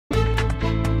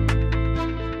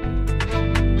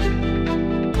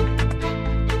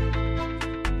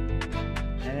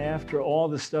after all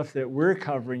the stuff that we're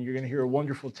covering, you're going to hear a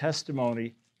wonderful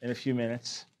testimony in a few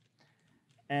minutes.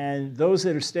 And those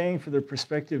that are staying for the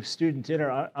prospective student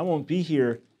dinner, I won't be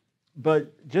here,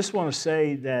 but just want to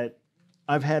say that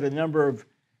I've had a number of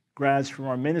grads from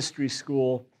our ministry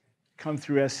school come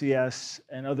through SES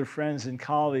and other friends and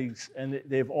colleagues, and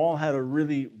they've all had a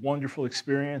really wonderful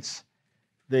experience.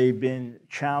 They've been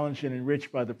challenged and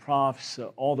enriched by the profs.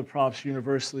 All the profs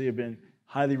universally have been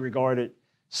highly regarded.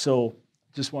 So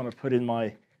just want to put in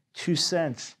my 2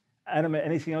 cents. Adam,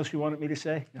 anything else you wanted me to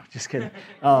say? No, just kidding.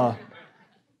 One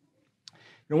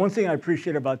thing I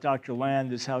appreciate about Dr.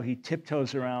 Land is how he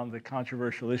tiptoes around the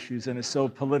controversial issues and is so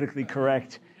politically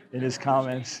correct in his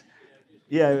comments.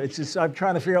 Yeah, it's just, I'm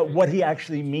trying to figure out what he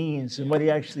actually means and what he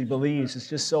actually believes. It's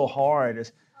just so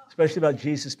hard, especially about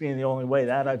Jesus being the only way.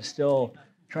 That I'm still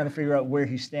trying to figure out where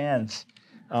he stands.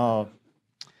 But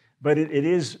it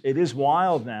is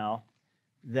wild now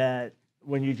that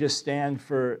when you just stand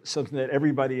for something that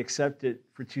everybody accepted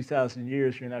for 2,000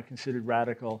 years, you're now considered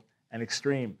radical and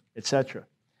extreme, etc.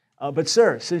 But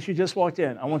sir, since you just walked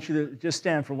in, I want you to just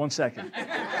stand for 1 second.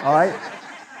 All right?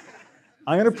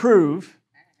 I'm going to prove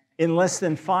in less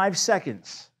than 5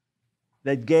 seconds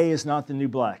that gay is not the new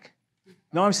black.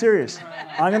 No, I'm serious.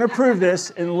 I'm going to prove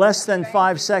this in less than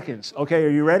 5 seconds. Okay,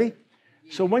 are you ready?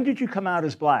 So when did you come out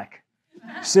as black?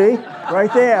 See?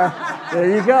 Right there.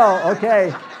 There you go.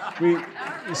 Okay.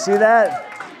 You see that?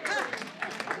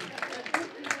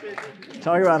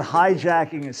 Talking about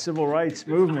hijacking a civil rights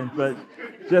movement, but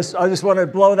I just want to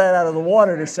blow that out of the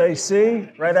water to say, see,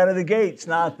 right out of the gate, it's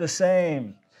not the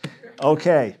same.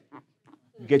 Okay.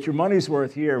 Get your money's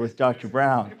worth here with Dr.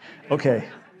 Brown. Okay.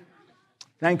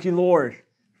 Thank you, Lord,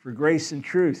 for grace and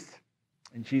truth.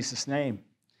 In Jesus' name.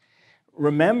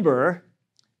 Remember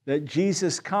that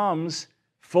Jesus comes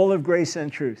full of grace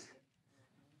and truth.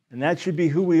 And that should be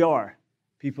who we are.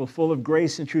 People full of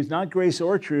grace and truth. Not grace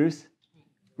or truth,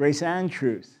 grace and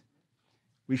truth.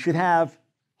 We should have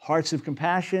hearts of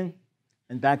compassion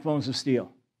and backbones of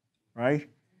steel, right?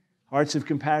 Hearts of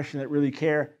compassion that really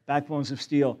care, backbones of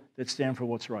steel that stand for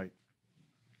what's right.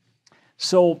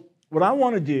 So what I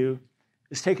want to do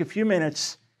is take a few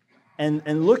minutes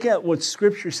and look at what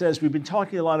Scripture says. We've been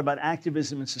talking a lot about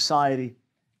activism in society,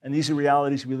 and these are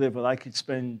realities we live with. I could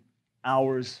spend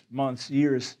hours, months,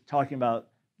 years talking about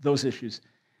those issues.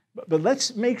 But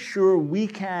let's make sure we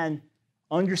can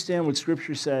understand what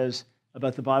Scripture says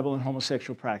about the Bible and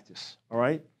homosexual practice, all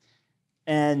right?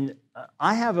 And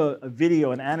I have a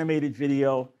video, an animated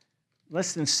video,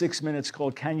 less than 6 minutes,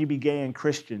 called Can You Be Gay and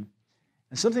Christian?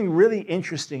 And something really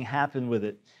interesting happened with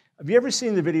it. Have you ever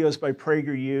seen the videos by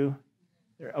PragerU?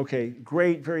 Okay,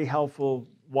 great, very helpful,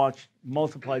 watched,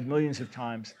 multiplied millions of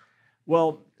times.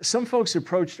 Well, some folks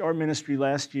approached our ministry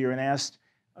last year and asked,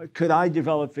 could I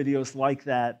develop videos like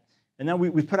that? And then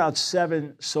we put out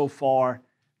 7 so far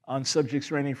on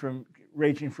subjects ranging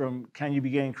from can you be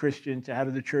gay and Christian to how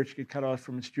did the church get cut off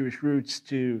from its Jewish roots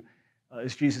to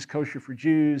is Jesus kosher for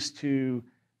Jews to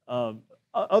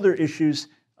other issues,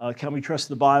 can we trust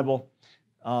the Bible?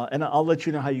 And I'll let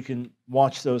you know how you can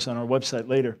watch those on our website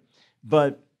later.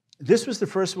 But this was the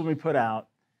first one we put out.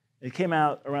 It came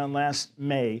out around last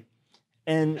May.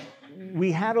 And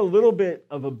we had a little bit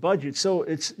of a budget. So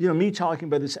it's me talking,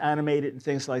 but it's animated and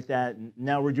things like that. And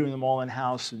now we're doing them all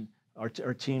in-house, and our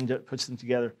team puts them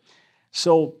together.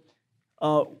 So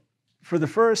for the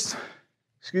first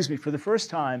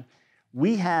time,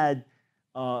 we had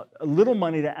a little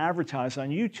money to advertise on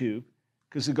YouTube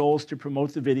because the goal is to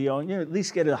promote the video and at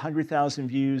least get 100,000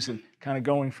 views and kind of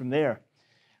going from there.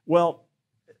 Well,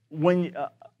 when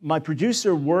my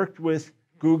producer worked with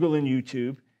Google and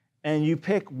YouTube, and you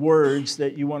pick words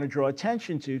that you want to draw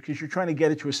attention to because you're trying to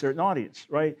get it to a certain audience,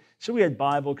 right? So we had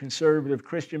Bible, conservative,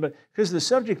 Christian, but because of the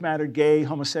subject matter, gay,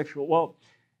 homosexual, well,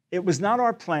 it was not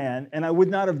our plan, and I would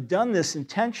not have done this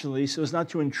intentionally so as not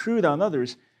to intrude on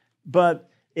others,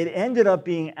 but it ended up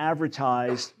being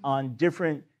advertised on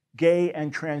different gay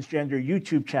and transgender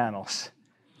YouTube channels.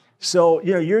 So,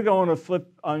 you're going to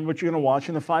flip on what you're going to watch,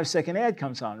 and the 5-second ad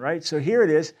comes on, right? So here it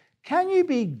is. Can you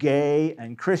be gay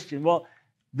and Christian? Well,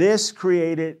 this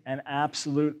created an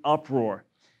absolute uproar.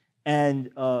 And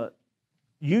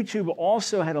YouTube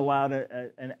also had allowed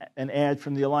an ad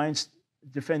from the Alliance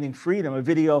Defending Freedom, a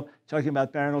video talking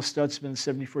about Barronelle Stutzman's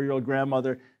 74-year-old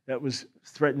grandmother that was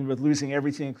threatened with losing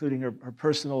everything, including her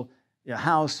personal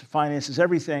house, finances,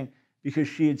 everything, because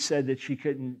she had said that she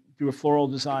couldn't do a floral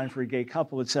design for a gay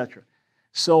couple, etc.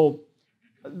 So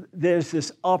there's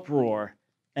this uproar.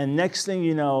 And next thing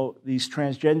you know, these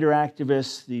transgender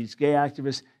activists, these gay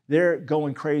activists, they're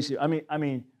going crazy. I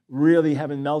mean, really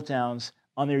having meltdowns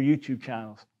on their YouTube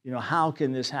channels. How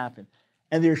can this happen?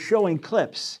 And they're showing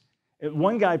clips.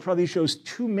 One guy probably shows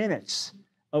 2 minutes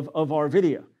of our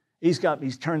video. He's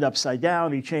turned upside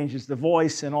down. He changes the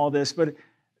voice and all this.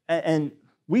 And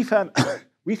we found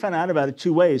out about it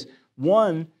 2 ways.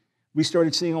 One, we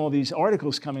started seeing all these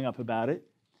articles coming up about it,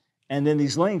 and then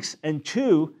these links. And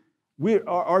 2,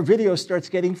 our video starts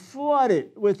getting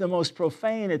flooded with the most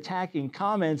profane, attacking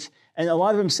comments, and a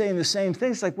lot of them saying the same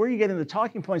things, like, where are you getting the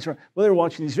talking points from? Well, they're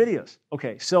watching these videos.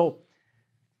 Okay, so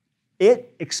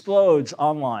it explodes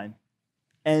online,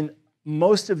 and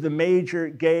most of the major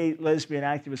gay, lesbian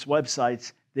activist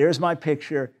websites, there's my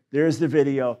picture, there's the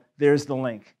video, there's the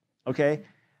link, okay?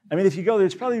 I mean, if you go there,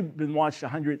 it's probably been watched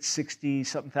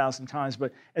 160-something thousand times,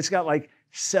 but it's got like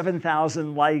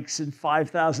 7,000 likes and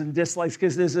 5,000 dislikes,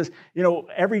 because there's this,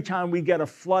 every time we get a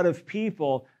flood of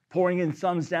people pouring in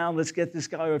thumbs down, let's get this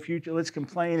guy a future, let's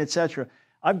complain, etc.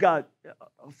 I've got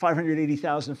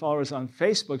 580,000 followers on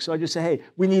Facebook, so I just say, hey,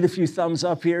 we need a few thumbs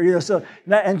up here,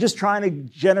 and just trying to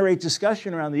generate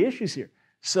discussion around the issues here.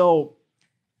 So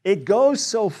it goes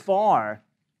so far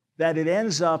that it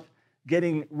ends up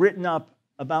getting written up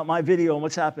about my video and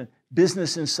what's happened.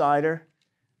 Business Insider,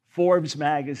 Forbes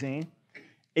magazine.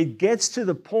 It gets to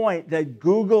the point that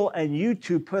Google and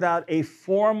YouTube put out a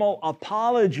formal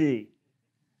apology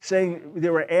saying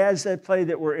there were ads that played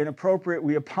that were inappropriate.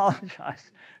 We apologize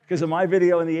because of my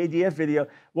video and the ADF video.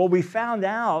 Well, we found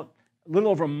out a little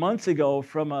over a month ago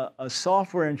from a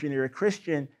software engineer, a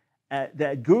Christian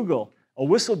at Google, a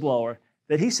whistleblower,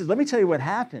 that he said, let me tell you what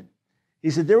happened. He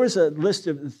said, there was a list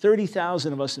of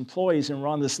 30,000 of us employees, and we're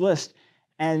on this list,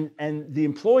 and the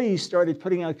employees started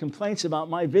putting out complaints about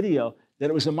my video, that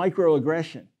it was a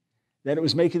microaggression, that it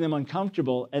was making them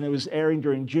uncomfortable, and it was airing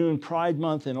during June, Pride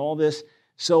Month, and all this.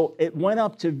 So it went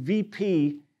up to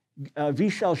VP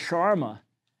Vishal Sharma,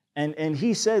 and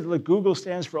he said, look, Google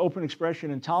stands for open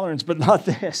expression and tolerance, but not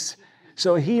this.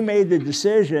 So he made the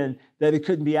decision that it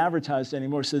couldn't be advertised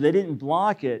anymore, so they didn't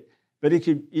block it, but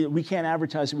we can't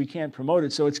advertise it, we can't promote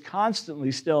it, so it's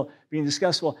constantly still being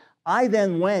discussed. Well, I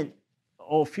then went,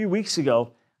 a few weeks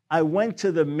ago, I went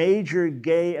to the major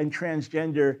gay and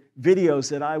transgender videos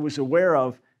that I was aware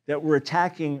of that were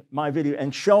attacking my video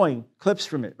and showing clips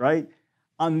from it, right?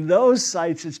 On those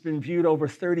sites, it's been viewed over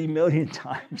 30 million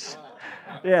times.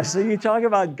 Yeah, so you talk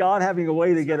about God having a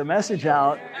way to get a message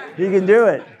out, he can do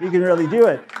it. He can really do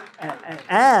it.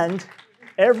 And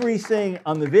everything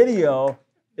on the video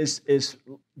is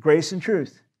grace and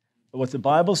truth. What the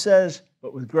Bible says,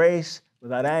 but with grace,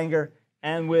 without anger,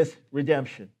 and with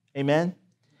redemption. Amen?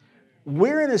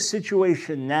 We're in a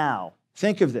situation now,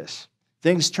 think of this,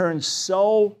 things turned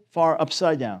so far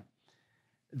upside down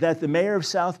that the mayor of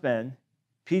South Bend,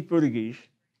 Pete Buttigieg,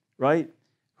 right,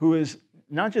 who is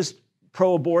not just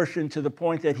pro-abortion to the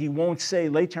point that he won't say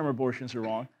late-term abortions are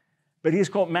wrong, but he's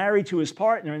called married to his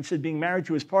partner and said being married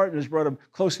to his partner has brought him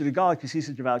closer to God because he's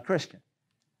a devout Christian.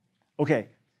 Okay,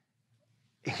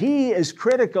 he is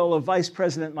critical of Vice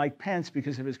President Mike Pence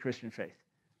because of his Christian faith.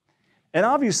 And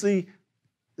obviously,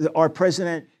 our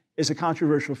president is a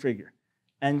controversial figure.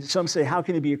 And some say, how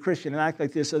can he be a Christian and act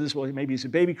like this? Others, well, maybe he's a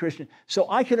baby Christian. So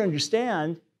I could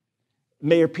understand,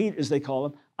 Mayor Pete, as they call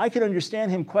him, I could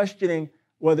understand him questioning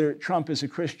whether Trump is a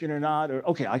Christian or not. Or,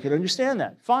 okay, I could understand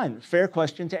that. Fine, fair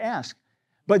question to ask.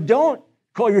 But don't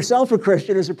call yourself a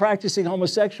Christian as a practicing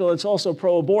homosexual. It's also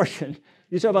pro-abortion.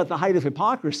 You talk about the height of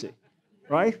hypocrisy,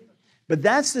 right? But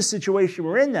that's the situation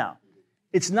we're in now.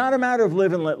 It's not a matter of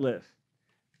live and let live.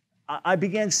 I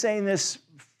began saying this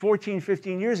 14,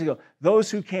 15 years ago. Those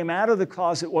who came out of the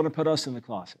closet want to put us in the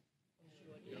closet.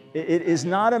 It is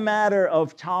not a matter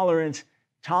of tolerance.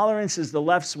 Tolerance is the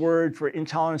left's word for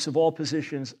intolerance of all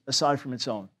positions aside from its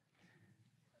own.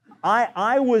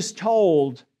 I was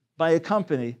told by a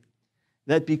company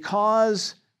that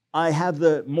because I have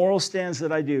the moral stands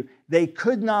that I do, they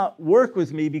could not work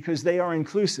with me because they are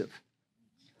inclusive.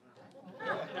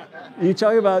 You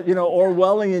talk about,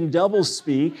 Orwellian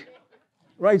doublespeak,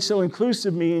 right? So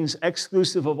inclusive means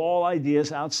exclusive of all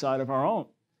ideas outside of our own.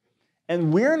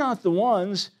 And we're not the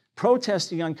ones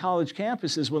protesting on college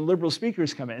campuses when liberal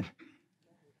speakers come in.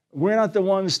 We're not the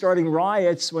ones starting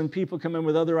riots when people come in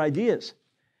with other ideas.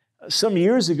 Some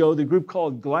years ago, the group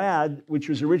called GLAAD, which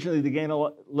was originally the Gay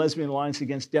and Lesbian Alliance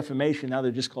Against Defamation, now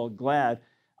they're just called GLAAD.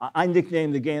 I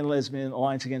nicknamed the Gay and Lesbian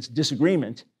Alliance Against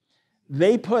Disagreement.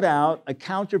 They put out a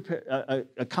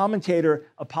commentator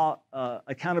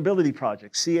accountability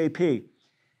project, CAP,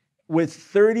 with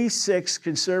 36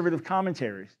 conservative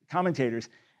commentators.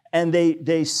 And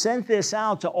they sent this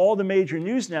out to all the major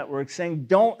news networks saying,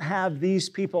 don't have these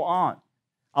people on.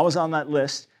 I was on that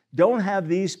list. Don't have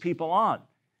these people on.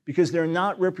 because they're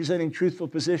not representing truthful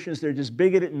positions. They're just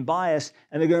bigoted and biased,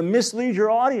 and they're going to mislead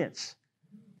your audience.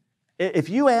 If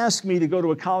you ask me to go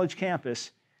to a college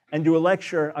campus and do a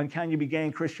lecture on can you be gay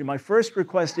and Christian, my first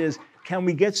request is, can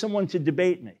we get someone to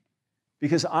debate me?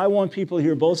 Because I want people to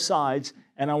hear both sides,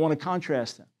 and I want to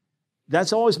contrast them.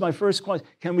 That's always my first question.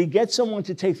 Can we get someone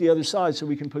to take the other side so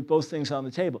we can put both things on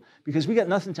the table? Because we got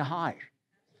nothing to hide.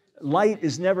 Light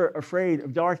is never afraid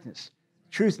of darkness.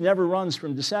 Truth never runs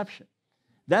from deception.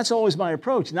 That's always my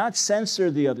approach, not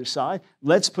censor the other side.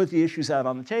 Let's put the issues out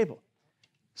on the table.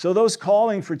 So those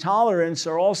calling for tolerance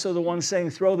are also the ones saying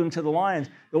throw them to the lions,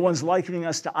 the ones likening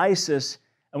us to ISIS.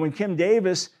 And when Kim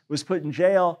Davis was put in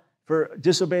jail for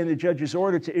disobeying the judge's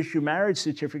order to issue marriage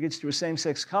certificates to a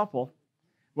same-sex couple,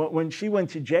 when she went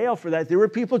to jail for that, there were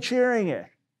people cheering it.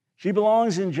 She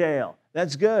belongs in jail.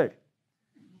 That's good.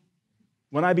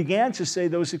 When I began to say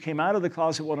those who came out of the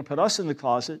closet want to put us in the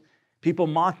closet, people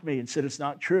mocked me and said it's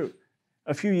not true.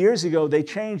 A few years ago, they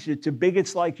changed it to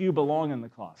bigots like you belong in the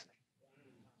closet.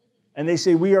 And they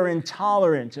say we are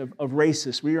intolerant of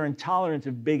racists. We are intolerant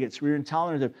of bigots. We are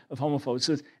intolerant of homophobes.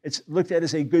 So it's looked at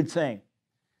as a good thing.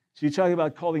 So you're talking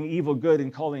about calling evil good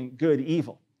and calling good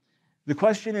evil. The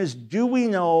question is, do we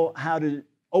know how to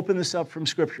open this up from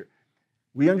Scripture?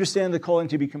 We understand the calling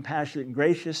to be compassionate and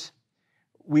gracious.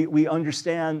 We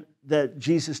understand that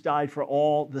Jesus died for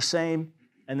all the same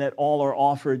and that all are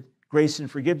offered grace and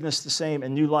forgiveness the same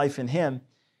and new life in Him.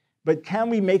 But can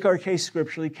we make our case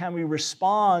scripturally? Can we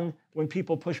respond when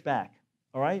people push back?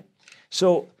 All right?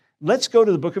 So let's go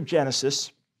to the book of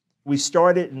Genesis. We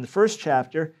started in the first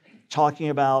chapter talking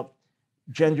about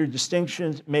gender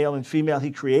distinctions, male and female.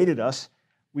 He created us.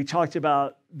 We talked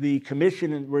about the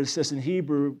commission where it says in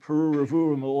Hebrew, Peru,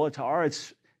 Revu, Maloah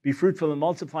Ta'aretz, be fruitful and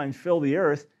multiply and fill the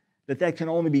earth, that can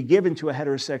only be given to a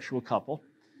heterosexual couple.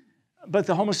 But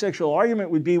the homosexual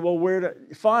argument would be, well,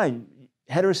 fine,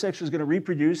 heterosexual is going to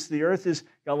reproduce. The earth has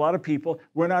got a lot of people.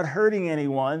 We're not hurting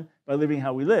anyone by living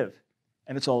how we live.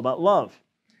 And it's all about love.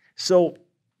 So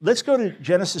let's go to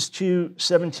Genesis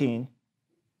 2:18.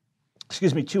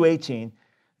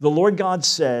 The Lord God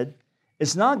said,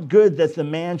 it's not good that the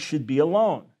man should be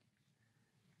alone.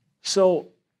 So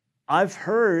I've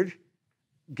heard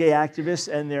gay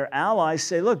activists and their allies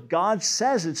say, look, God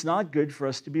says it's not good for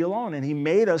us to be alone, and He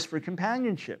made us for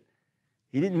companionship.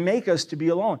 He didn't make us to be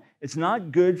alone. It's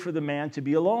not good for the man to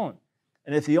be alone.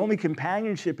 And if the only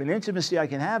companionship and intimacy I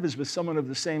can have is with someone of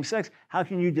the same sex, how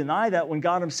can you deny that when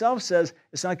God Himself says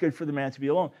it's not good for the man to be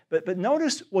alone? But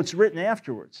notice what's written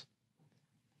afterwards.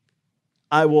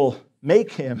 I will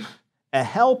make him a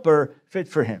helper fit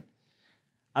for him.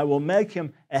 I will make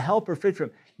him a helper fit for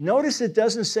him. Notice it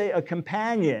doesn't say a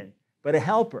companion, but a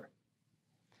helper.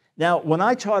 Now, when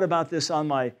I taught about this on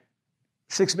my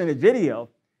 6-minute video,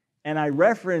 and I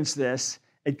referenced this,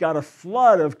 it got a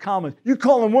flood of comments. You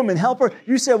call a woman helper?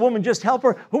 You said woman just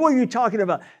helper? Who are you talking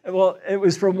about? Well, it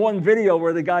was from one video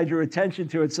where the guy drew attention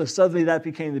to it, so suddenly that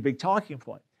became the big talking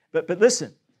point. But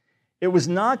listen, it was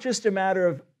not just a matter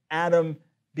of Adam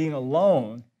being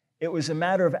alone. It was a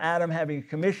matter of Adam having a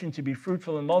commission to be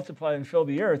fruitful and multiply and fill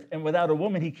the earth, and without a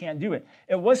woman, he can't do it.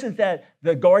 It wasn't that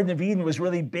the Garden of Eden was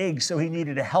really big, so he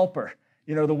needed a helper,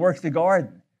 to work the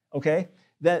garden, okay?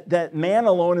 That man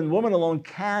alone and woman alone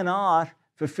cannot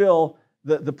fulfill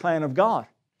the plan of God.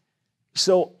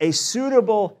 So a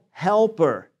suitable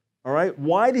helper, all right?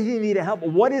 Why did he need a helper?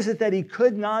 What is it that he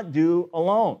could not do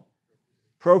alone?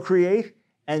 Procreate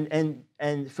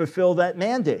and fulfill that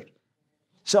mandate.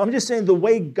 So I'm just saying the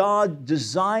way God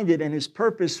designed it and His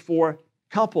purpose for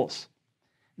couples.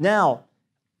 Now,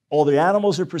 all the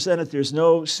animals are presented. There's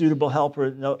no suitable helper,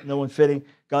 no one fitting.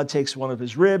 God takes one of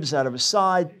His ribs out of his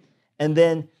side. And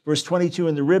then, verse 22,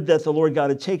 in the rib that the Lord God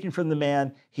had taken from the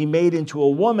man, He made into a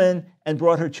woman and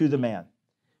brought her to the man.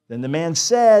 Then the man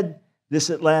said, this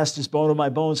at last is bone of my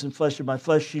bones and flesh of my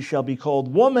flesh. She shall be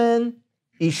called woman,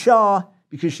 Isha,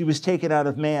 because she was taken out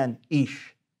of man,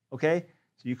 Ish. Okay?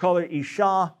 So you call her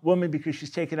Isha, woman, because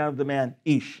she's taken out of the man,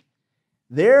 Ish.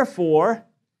 Therefore,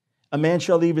 a man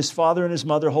shall leave his father and his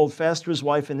mother, hold fast to his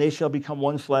wife, and they shall become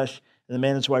one flesh. And the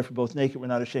man and his wife are both naked, we're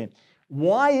not ashamed.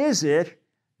 Why is it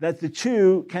that the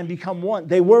two can become one?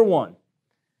 They were one.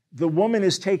 The woman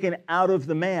is taken out of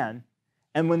the man,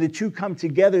 and when the two come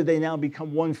together, they now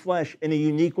become one flesh in a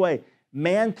unique way.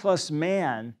 Man plus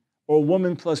man, or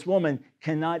woman plus woman,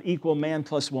 cannot equal man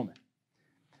plus woman.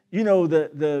 You know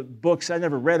the books, I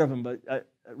never read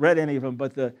any of them,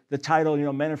 but the title,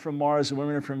 Men are from Mars and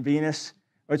women are from Venus.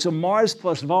 All right, so Mars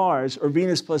plus Mars or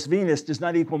Venus plus Venus does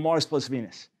not equal Mars plus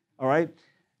Venus. All right?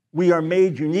 We are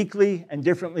made uniquely and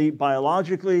differently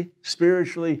biologically,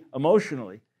 spiritually,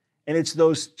 emotionally. And it's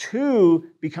those two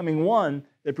becoming one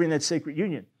that bring that sacred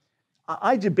union.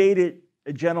 I debated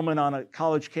a gentleman on a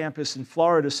college campus in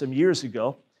Florida some years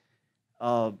ago.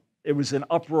 It was an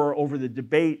uproar over the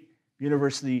debate.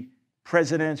 University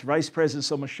presidents, vice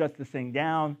presidents almost shut the thing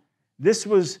down. This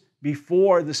was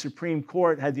before the Supreme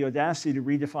Court had the audacity to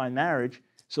redefine marriage.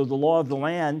 So the law of the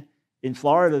land in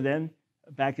Florida then,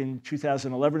 back in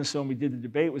 2011 or so when we did the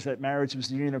debate, was that marriage was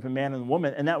the union of a man and a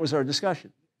woman, and that was our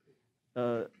discussion.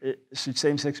 Should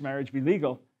same-sex marriage be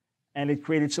legal? And it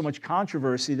created so much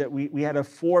controversy that we had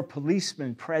 4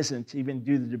 policemen present to even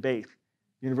do the debate.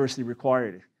 The university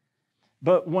required it.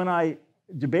 But when I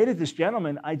debated this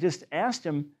gentleman, I just asked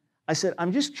him, I said,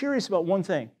 I'm just curious about one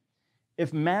thing.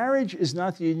 If marriage is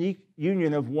not the unique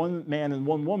union of one man and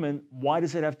one woman, why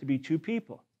does it have to be 2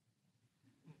 people?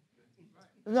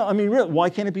 No, I mean, really, why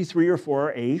can't it be 3 or 4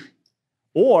 or 8?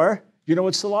 Or, do you know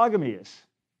what sologamy is?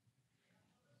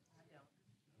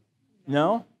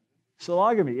 No?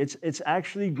 Sologamy. It's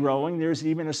actually growing. There's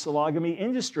even a sologamy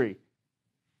industry.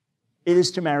 It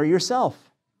is to marry yourself.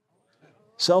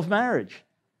 Self-marriage.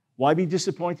 Why be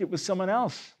disappointed with someone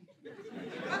else?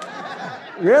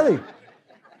 Really?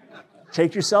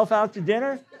 Take yourself out to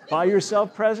dinner, buy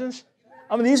yourself presents.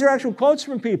 I mean, these are actual quotes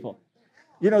from people.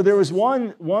 You know, there was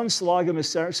one sologamous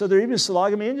ceremony, so there's even a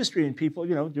sologamy industry and people,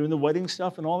 you know, doing the wedding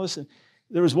stuff and all this. And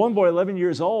there was one boy, 11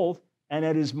 years old, and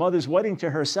at his mother's wedding to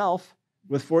herself,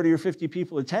 with 40 or 50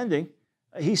 people attending,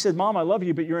 he said, Mom, I love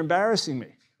you, but you're embarrassing me.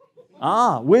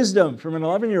 Wisdom from an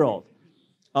 11-year-old.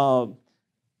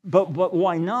 But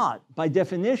why not? By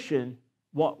definition,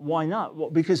 why not? Well,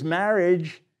 because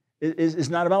marriage is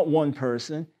not about one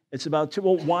person. It's about 2.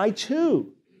 Well, why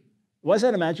 2? Why is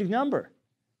that a magic number?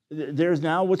 There's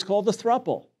now what's called the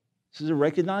throuple. This is a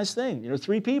recognized thing. You know,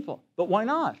 3 people. But why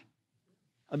not?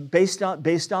 Based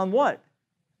on what?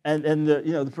 And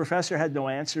the professor had no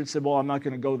answer and said, well, I'm not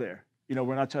going to go there. You know,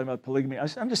 we're not talking about polygamy.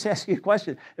 I'm just asking you a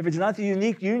question. If it's not the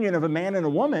unique union of a man and a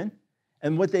woman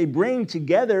and what they bring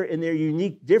together in their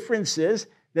unique differences,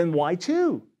 then why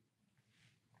 2?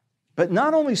 But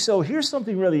not only so, here's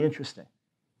something really interesting.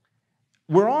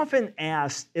 We're often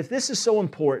asked, if this is so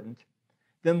important,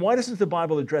 then why doesn't the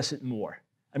Bible address it more?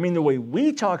 I mean, the way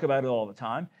we talk about it all the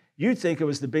time, you'd think it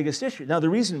was the biggest issue. Now, the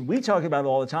reason we talk about it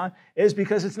all the time is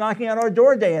because it's knocking on our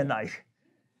door day and night.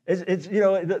 It's you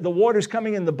know, the water's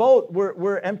coming in the boat.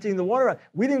 We're emptying the water out.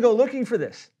 We didn't go looking for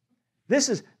this.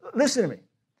 Listen to me.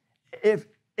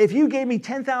 If you gave me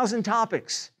 10,000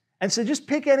 topics and said, just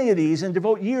pick any of these and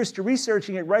devote years to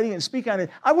researching it, writing it, and speaking on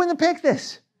it, I wouldn't have picked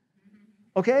this.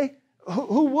 Okay?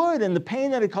 Who would? And the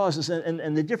pain that it causes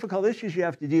and the difficult issues you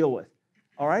have to deal with.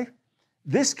 All right?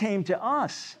 This came to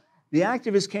us. The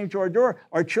activists came to our door.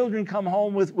 Our children come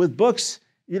home with books,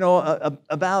 you know,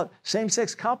 about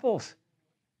same-sex couples.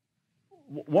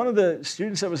 One of the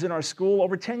students that was in our school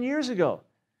over 10 years ago,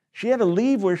 she had to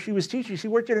leave where she was teaching. She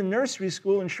worked at a nursery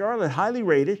school in Charlotte, highly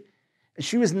rated, and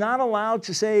she was not allowed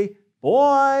to say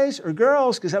boys or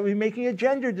girls because that would be making a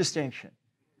gender distinction.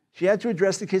 She had to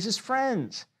address the kids as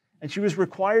friends, and she was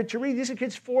required to read. These are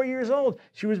kids 4 years old.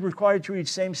 She was required to read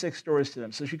same-sex stories to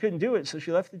them, so she couldn't do it, so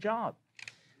she left the job.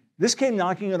 This came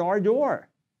knocking on our door.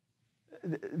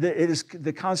 It is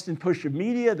the constant push of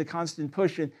media, the constant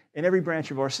push in every branch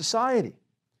of our society.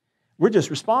 We're just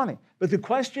responding. But the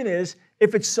question is,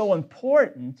 if it's so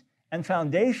important and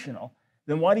foundational,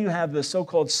 then why do you have the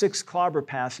so-called 6 clobber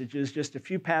passages, just a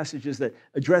few passages that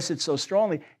address it so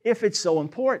strongly, if it's so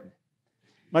important?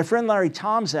 My friend Larry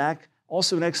Tomczak,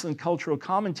 also an excellent cultural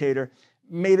commentator,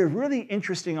 made a really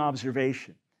interesting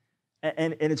observation.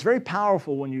 And it's very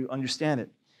powerful when you understand it.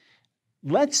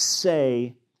 Let's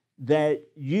say that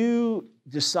you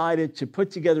decided to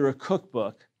put together a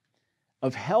cookbook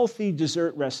of healthy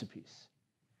dessert recipes.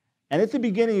 And at the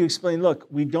beginning you explain, look,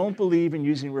 we don't believe in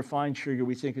using refined sugar.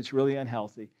 We think it's really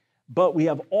unhealthy. But we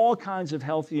have all kinds of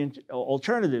healthy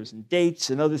alternatives and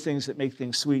dates and other things that make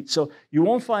things sweet. So you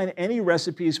won't find any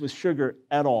recipes with sugar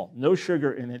at all. No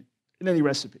sugar in it, in any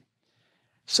recipe.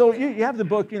 So you have the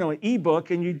book, you know, an e-book,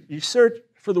 and you search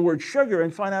for the word sugar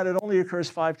and find out it only occurs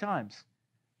 5 times.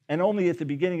 And only at the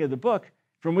beginning of the book,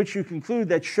 from which you conclude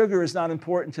that sugar is not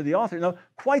important to the author. No,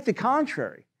 quite the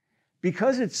contrary.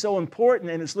 Because it's so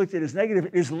important and it's looked at as negative,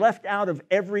 it is left out of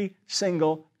every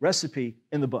single recipe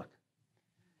in the book.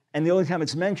 And the only time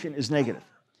it's mentioned is negative.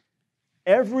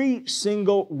 Every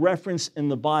single reference in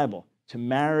the Bible to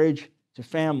marriage, to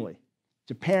family,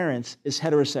 to parents is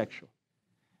heterosexual.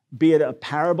 Be it a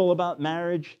parable about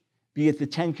marriage, be it the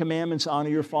 10 Commandments, honor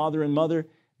your father and mother,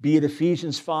 be it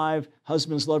Ephesians 5,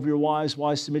 husbands love your wives,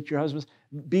 wives submit to your husbands,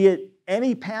 be it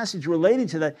any passage relating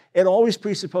to that, it always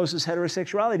presupposes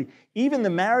heterosexuality. Even the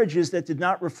marriages that did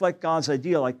not reflect God's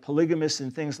ideal, like polygamous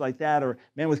and things like that, or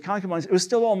man with concubines, it was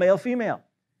still all male-female.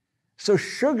 So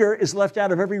sugar is left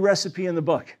out of every recipe in the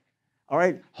book. All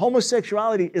right?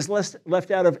 Homosexuality is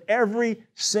left out of every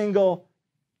single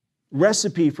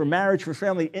recipe for marriage, for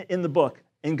family in the book,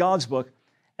 in God's book.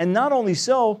 And not only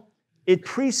so, it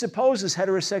presupposes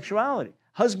heterosexuality.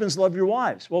 Husbands love your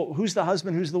wives. Well, who's the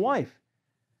husband? Who's the wife?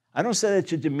 I don't say that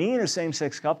to demean a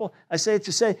same-sex couple. I say it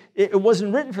to say it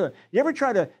wasn't written for them. You ever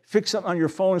try to fix something on your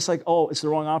phone? It's like, oh, it's the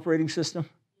wrong operating system.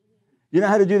 You know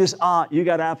how to do this? You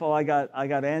got Apple, I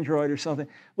got Android or something.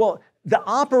 Well, the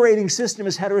operating system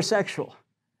is heterosexual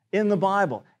in the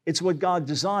Bible. It's what God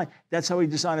designed. That's how he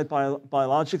designed it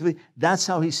biologically. That's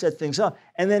how he set things up.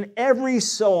 And then every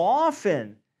so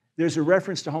often, there's a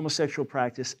reference to homosexual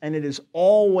practice, and it is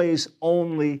always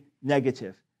only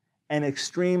negative and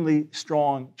extremely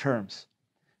strong terms.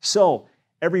 So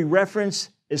every reference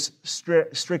is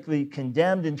strictly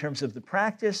condemned in terms of the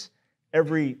practice.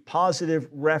 Every positive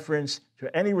reference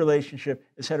to any relationship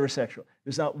is heterosexual.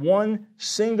 There's not one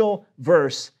single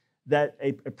verse that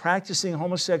a practicing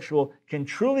homosexual can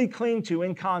truly cling to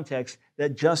in context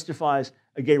that justifies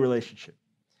a gay relationship.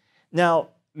 Now,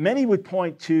 many would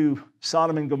point to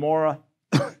Sodom and Gomorrah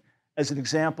as an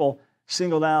example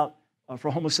singled out for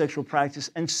homosexual practice,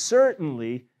 and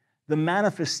certainly the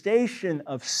manifestation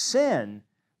of sin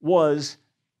was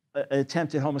an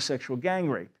attempt at homosexual gang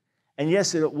rape. And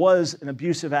yes, it was an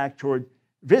abusive act toward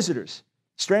visitors,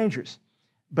 strangers.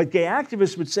 But gay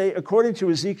activists would say, according to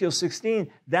Ezekiel 16,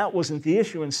 that wasn't the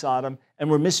issue in Sodom, and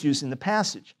we're misusing the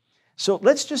passage. So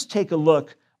let's just take a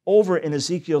look over in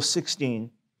Ezekiel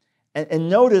 16 and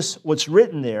notice what's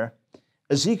written there.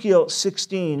 Ezekiel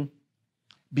 16,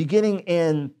 beginning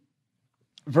in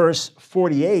verse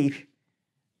 48,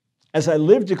 as I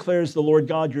live, declares the Lord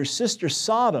God, your sister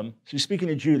Sodom, she's speaking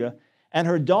to Judah, and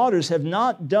her daughters have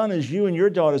not done as you and your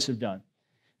daughters have done.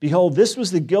 Behold, this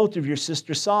was the guilt of your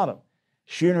sister Sodom.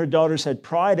 She and her daughters had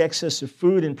pride, excess of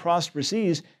food, and prosperous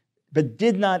ease, but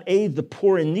did not aid the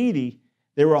poor and needy.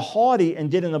 They were haughty and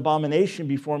did an abomination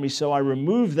before me, so I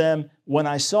removed them when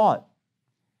I saw it.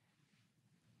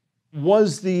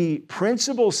 Was the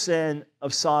principal sin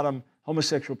of Sodom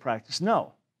homosexual practice?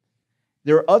 No.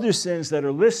 There are other sins that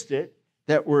are listed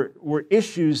that were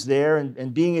issues there,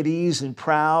 and being at ease and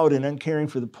proud and uncaring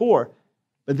for the poor.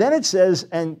 But then it says,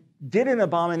 and did an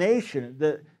abomination.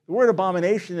 The word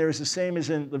abomination there is the same as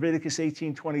in Leviticus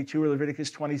 18:22 or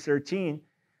Leviticus 20:13,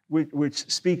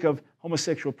 which speak of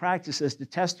homosexual practice as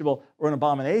detestable or an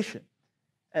abomination.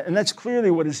 And that's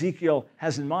clearly what Ezekiel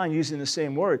has in mind, using the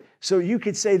same word. So you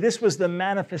could say this was the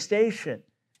manifestation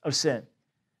of sin.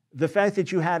 The fact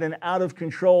that you had an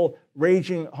out-of-control,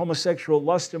 raging homosexual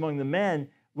lust among the men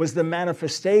was the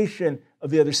manifestation of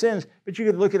the other sins. But you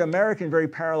could look at America in very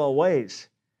parallel ways,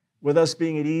 with us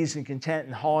being at ease and content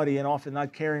and haughty and often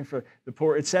not caring for the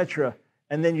poor, etc.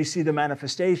 And then you see the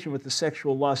manifestation with the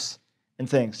sexual lusts and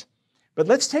things. But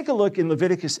let's take a look in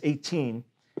Leviticus 18,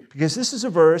 because this is a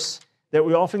verse that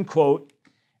we often quote,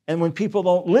 and when people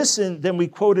don't listen, then we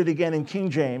quote it again in King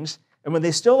James, and when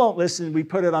they still don't listen, we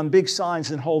put it on big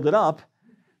signs and hold it up,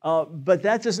 but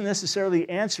that doesn't necessarily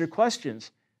answer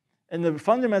questions. And the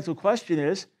fundamental question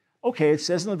is, okay, it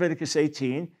says in Leviticus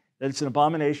 18 that it's an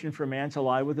abomination for a man to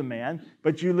lie with a man,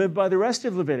 but do you live by the rest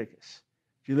of Leviticus?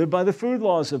 Do you live by the food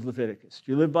laws of Leviticus?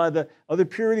 Do you live by the other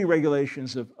purity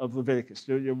regulations of Leviticus?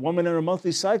 Do a woman in a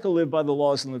monthly cycle live by the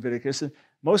laws in Leviticus? And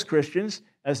most Christians,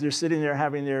 as they're sitting there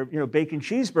having their bacon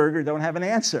cheeseburger, don't have an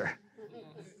answer.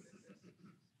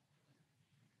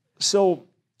 So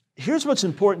here's what's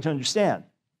important to understand,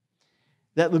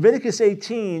 that Leviticus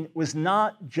 18 was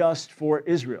not just for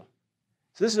Israel.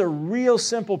 So this is a real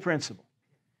simple principle.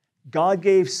 God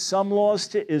gave some laws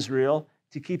to Israel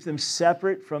to keep them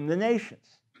separate from the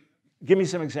nations. Give me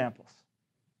some examples.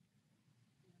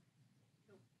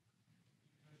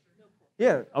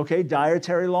 Yeah, okay,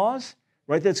 dietary laws,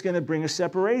 right? That's going to bring a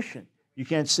separation. You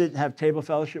can't sit and have table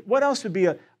fellowship. What else would be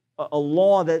a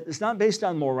law that is not based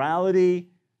on morality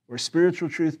or spiritual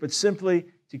truth, but simply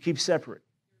to keep separate?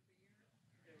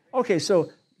 Okay, so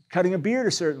cutting a beard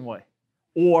a certain way,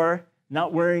 or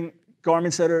not wearing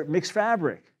garments that are mixed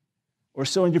fabric, or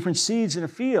sowing different seeds in a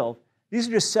field. These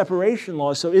are just separation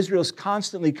laws. So Israel's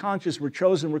constantly conscious, we're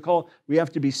chosen, we're called, we have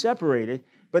to be separated.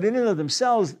 But in and of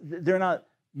themselves, they're not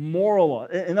moral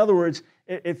laws. In other words,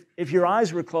 if your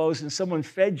eyes were closed and someone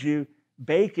fed you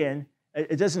bacon,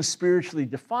 it doesn't spiritually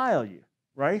defile you,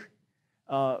 right?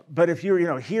 But if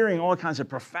you're hearing all kinds of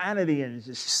profanity and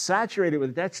just saturated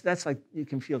with it, that's like you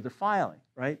can feel defiling,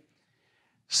 right?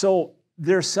 So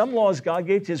there are some laws God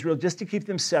gave to Israel just to keep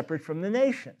them separate from the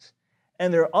nations.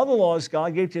 And there are other laws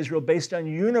God gave to Israel based on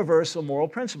universal moral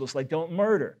principles, like don't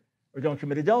murder or don't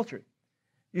commit adultery.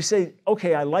 You say,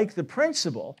 okay, I like the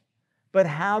principle, but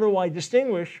how do I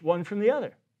distinguish one from the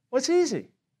other? Well, it's easy.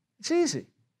 It's easy.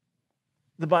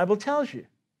 The Bible tells you.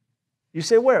 You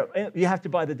say, where? You have to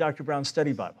buy the Dr. Brown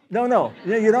Study Bible. No,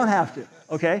 you don't have to,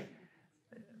 okay?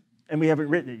 And we haven't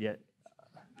written it yet.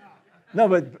 No,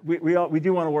 but we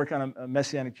do want to work on a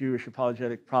Messianic Jewish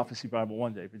apologetic prophecy Bible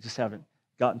one day, but just haven't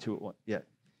gotten to it yet.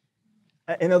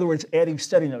 In other words, adding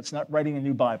study notes, not writing a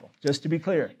new Bible. Just to be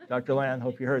clear, Dr. Land,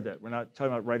 hope you heard that. We're not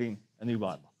talking about writing a new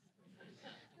Bible.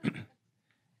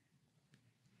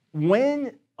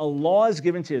 When a law is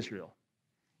given to Israel,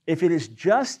 if it is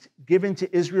just given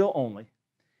to Israel only,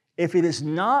 if it is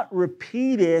not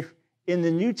repeated in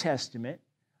the New Testament,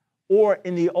 or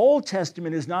in the Old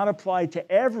Testament is not applied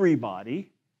to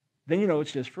everybody, then you know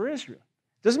it's just for Israel.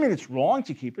 Doesn't mean it's wrong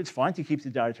to keep it. It's fine to keep the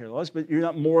dietary laws, but you're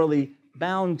not morally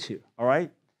bound to, all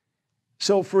right?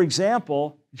 So, for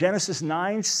example, Genesis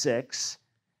 9:6,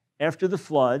 after the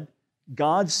flood,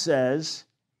 God says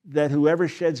that whoever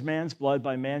sheds man's blood,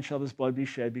 by man shall his blood be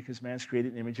shed, because man's created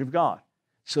in the image of God.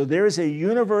 So there is a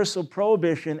universal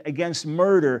prohibition against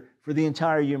murder for the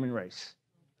entire human race,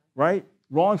 right?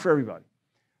 Wrong for everybody.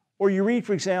 Or you read,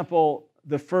 for example,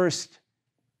 the first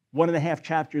 1.5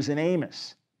 chapters in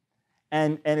Amos,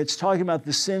 and it's talking about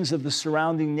the sins of the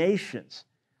surrounding nations.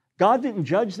 God didn't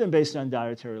judge them based on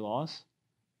dietary laws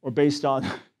or based on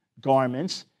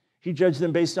garments. He judged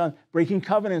them based on breaking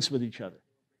covenants with each other,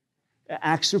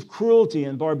 acts of cruelty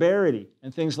and barbarity,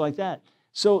 and things like that.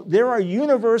 So there are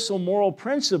universal moral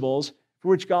principles for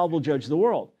which God will judge the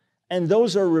world. And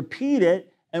those are repeated,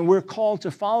 and we're called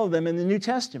to follow them in the New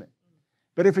Testament.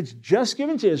 But if it's just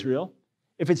given to Israel,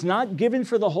 if it's not given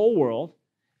for the whole world,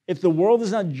 if the world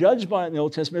is not judged by it in the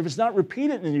Old Testament, if it's not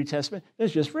repeated in the New Testament, then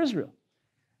it's just for Israel.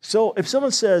 So if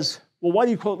someone says, well, why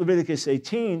do you quote Leviticus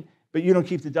 18, but you don't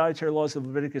keep the dietary laws of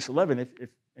Leviticus 11, if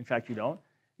in fact you don't?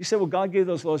 You say, well, God gave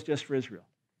those laws just for Israel.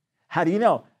 How do you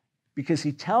know? Because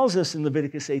he tells us in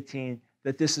Leviticus 18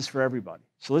 that this is for everybody.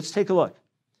 So let's take a look.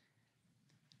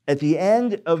 At the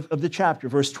end of the chapter,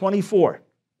 verse 24,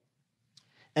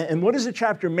 and what does the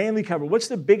chapter mainly cover? What's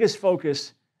the biggest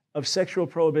focus of sexual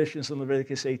prohibitions in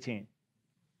Leviticus 18?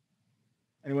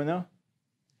 Anyone know?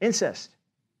 Incest.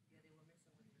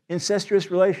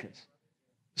 Incestuous relations.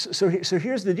 So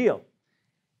here's the deal.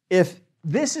 If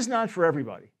this is not for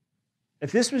everybody,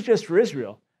 if this was just for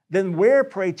Israel, then where,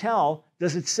 pray tell,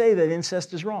 does it say that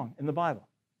incest is wrong in the Bible?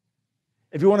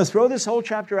 If you want to throw this whole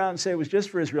chapter out and say it was just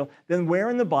for Israel, then where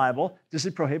in the Bible does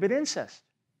it prohibit incest?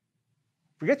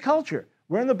 Forget culture.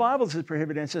 Where in the Bible does it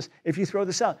prohibit incest if you throw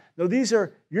this out? No, these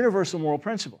are universal moral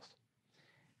principles.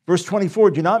 Verse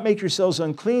 24, do not make yourselves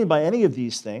unclean by any of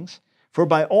these things, for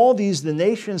by all these the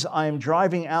nations I am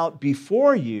driving out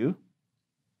before you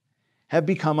have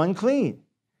become unclean.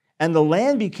 And the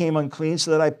land became unclean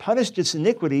so that I punished its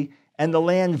iniquity, and the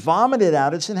land vomited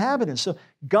out its inhabitants. So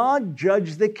God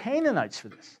judged the Canaanites for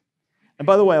this. And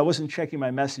by the way, I wasn't checking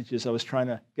my messages. I was trying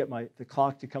to get the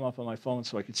clock to come up on my phone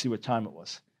so I could see what time it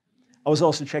was. I was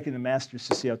also checking the Masters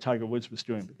to see how Tiger Woods was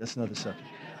doing, but that's another subject.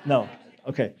 No,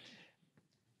 okay.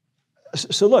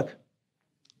 So look,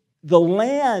 the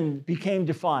land became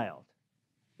defiled.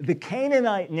 The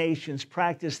Canaanite nations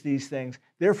practiced these things.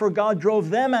 Therefore, God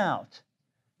drove them out.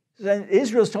 Then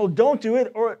Israel's told, don't do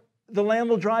it, or the land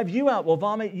will drive you out, will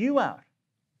vomit you out.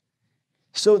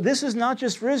 So this is not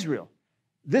just for Israel.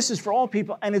 This is for all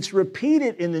people, and it's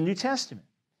repeated in the New Testament.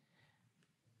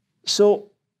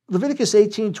 So Leviticus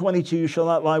 18:22, you shall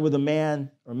not lie with a man,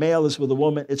 or male as with a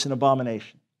woman. It's an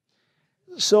abomination.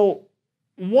 So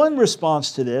one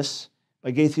response to this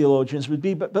by gay theologians would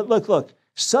be, but look,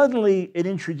 suddenly it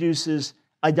introduces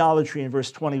idolatry in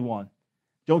verse 21.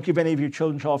 Don't give any of your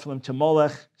children to offer them to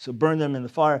Molech, so burn them in the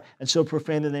fire, and so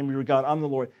profane the name of your God. I'm the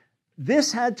Lord.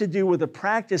 This had to do with a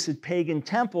practice at pagan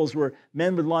temples where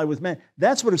men would lie with men.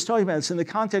 That's what it's talking about. It's in the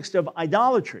context of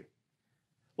idolatry.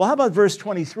 Well, how about verse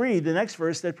 23, the next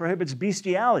verse that prohibits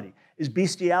bestiality? Is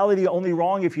bestiality only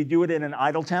wrong if you do it in an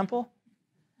idol temple?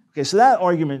 Okay, so that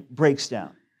argument breaks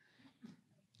down.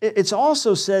 It's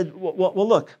also said, well,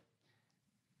 look,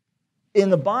 in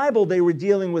the Bible, they were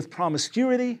dealing with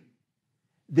promiscuity,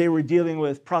 they were dealing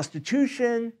with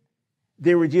prostitution,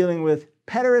 they were dealing with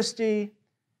pederasty,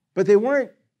 but they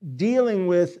weren't dealing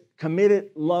with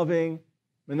committed, loving,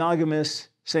 monogamous,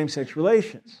 same-sex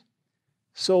relations.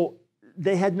 So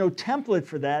they had no template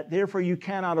for that. Therefore, you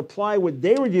cannot apply what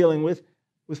they were dealing with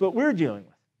what we're dealing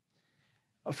with.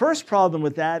 A first problem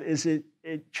with that is it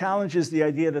challenges the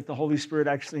idea that the Holy Spirit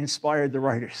actually inspired the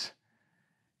writers.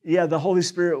 Yeah, the Holy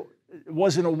Spirit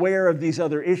wasn't aware of these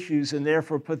other issues and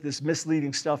therefore put this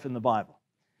misleading stuff in the Bible.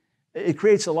 It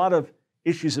creates a lot of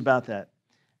issues about that.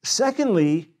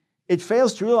 Secondly, it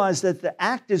fails to realize that the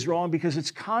act is wrong because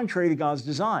it's contrary to God's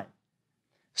design.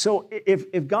 So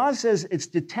if God says it's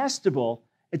detestable,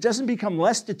 it doesn't become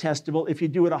less detestable if you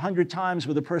do it 100 times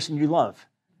with a person you love,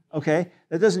 okay?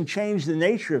 That doesn't change the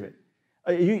nature of it.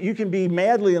 You can be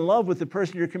madly in love with the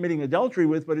person you're committing adultery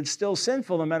with, but it's still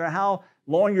sinful no matter how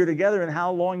long you're together and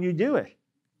how long you do it.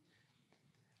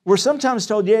 We're sometimes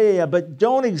told, yeah, but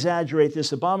don't exaggerate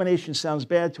this. Abomination sounds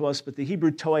bad to us, but the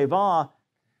Hebrew toevah,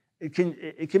 it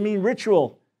can mean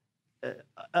ritual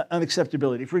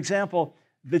unacceptability. For example,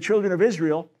 the children of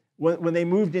Israel, when they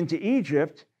moved into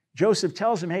Egypt, Joseph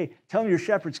tells them, hey, tell them your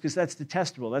shepherds because that's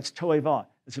detestable. That's toevah.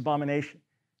 It's abomination.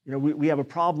 You know, we have a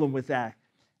problem with that.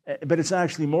 But it's not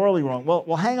actually morally wrong.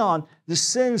 Well, hang on. The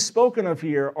sins spoken of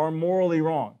here are morally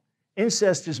wrong.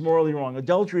 Incest is morally wrong.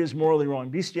 Adultery is morally wrong.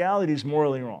 Bestiality is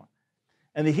morally wrong.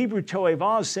 And the Hebrew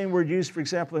toevah is the same word used, for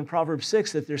example, in Proverbs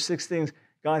 6, that there's 6 things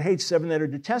God hates, 7 that are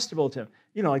detestable to him.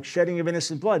 You know, like shedding of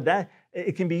innocent blood. That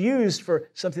it can be used for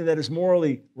something that is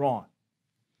morally wrong.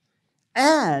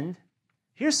 And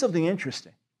here's something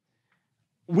interesting.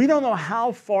 We don't know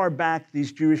how far back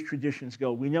these Jewish traditions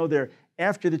go. We know they're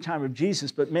after the time of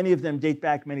Jesus, but many of them date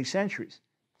back many centuries.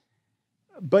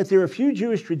 But there are a few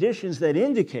Jewish traditions that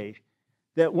indicate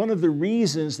that one of the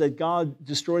reasons that God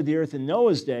destroyed the earth in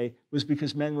Noah's day was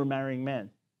because men were marrying men.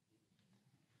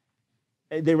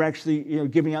 They were actually,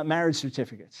 giving out marriage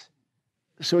certificates.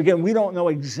 So again, we don't know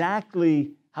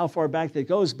exactly how far back that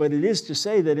goes, but it is to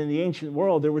say that in the ancient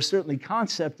world, there was certainly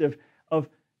concept of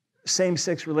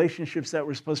same-sex relationships that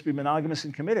were supposed to be monogamous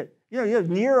and committed. You have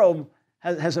Nero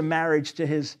has a marriage to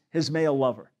his male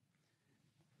lover.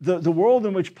 The world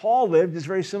in which Paul lived is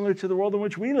very similar to the world in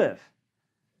which we live.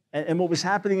 And what was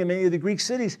happening in many of the Greek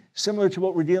cities, similar to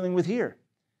what we're dealing with here.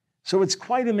 So it's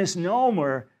quite a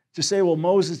misnomer to say, well,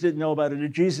 Moses didn't know about it, or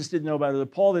Jesus didn't know about it, or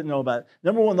Paul didn't know about it.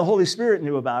 Number one, the Holy Spirit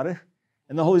knew about it,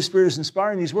 and the Holy Spirit is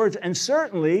inspiring these words. And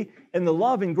certainly, in the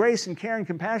love and grace and care and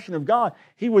compassion of God,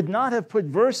 he would not have put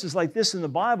verses like this in the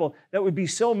Bible that would be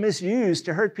so misused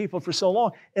to hurt people for so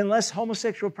long, unless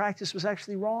homosexual practice was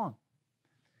actually wrong.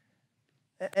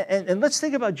 And let's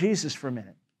think about Jesus for a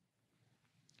minute.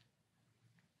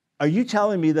 Are you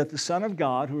telling me that the Son of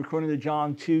God, who according to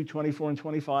John 2, 24 and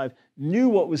 25, knew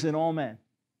what was in all men?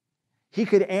 He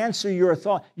could answer your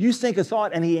thought. You think a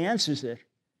thought and he answers it.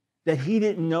 That he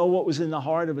didn't know what was in the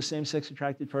heart of a same-sex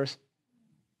attracted person?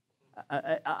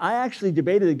 I actually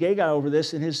debated a gay guy over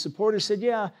this, and his supporters said,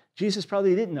 yeah, Jesus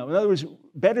probably didn't know. In other words,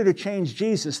 better to change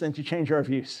Jesus than to change our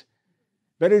views.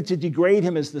 Better to degrade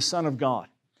him as the Son of God.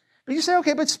 But you say,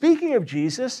 okay, but speaking of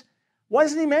Jesus, why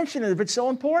doesn't he mention it if it's so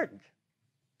important?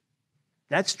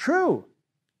 That's true.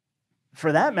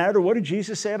 For that matter, what did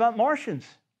Jesus say about Martians?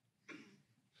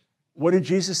 What did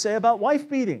Jesus say about wife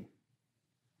beating?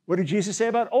 What did Jesus say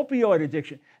about opioid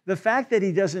addiction? The fact that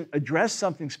he doesn't address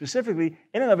something specifically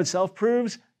in and of itself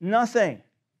proves nothing.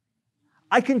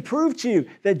 I can prove to you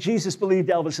that Jesus believed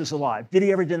Elvis is alive. Did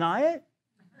he ever deny it?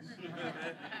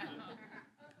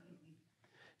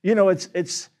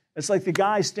 It's like the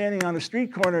guy standing on a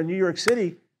street corner in New York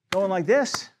City going like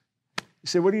this. You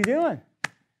say, what are you doing?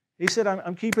 He said,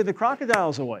 I'm keeping the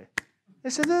crocodiles away. They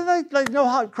said, they're like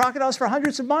no crocodiles for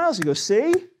hundreds of miles. He goes,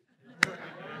 see?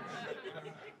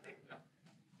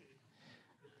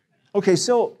 Okay,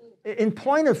 so in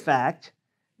point of fact,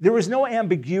 there was no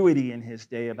ambiguity in his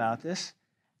day about this.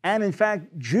 And in fact,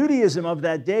 Judaism of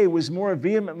that day was more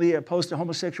vehemently opposed to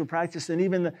homosexual practice than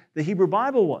even the Hebrew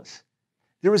Bible was.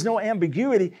 There was no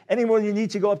ambiguity any more than you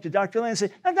need to go up to Dr. Land and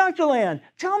say, now, Dr. Land,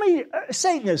 tell me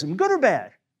Satanism, good or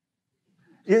bad?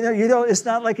 It's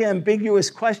not like an ambiguous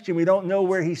question. We don't know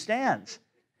where he stands.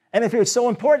 And if it's so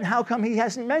important, how come he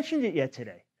hasn't mentioned it yet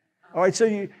today? All right,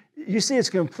 so you see it's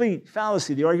complete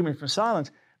fallacy, the argument for silence.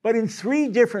 But in 3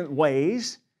 different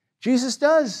ways, Jesus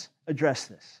does address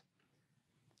this.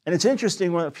 And it's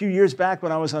interesting, a few years back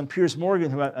when I was on Piers Morgan,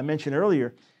 who I mentioned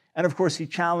earlier, and of course he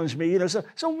challenged me,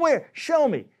 so where? Show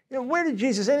me. Where did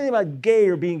Jesus say anything about gay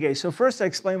or being gay? So first I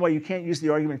explained why you can't use the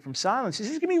argument from silence. He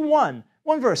says, give me one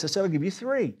verse. I said, I'll give you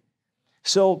 3.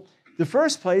 So the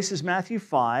first place is Matthew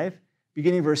 5,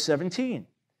 beginning verse 17.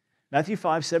 Matthew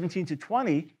 5, 17 to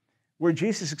 20, where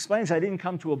Jesus explains, I didn't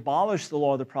come to abolish the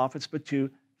law of the prophets, but to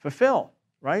fulfill,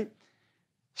 right?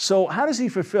 So how does he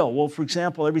fulfill? Well, for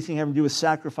example, everything having to do with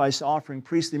sacrifice, offering,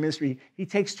 priestly ministry, he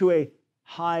takes to a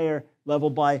higher level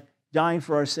by dying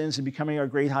for our sins and becoming our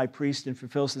great high priest, and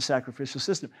fulfills the sacrificial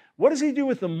system. What does he do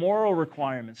with the moral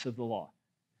requirements of the law?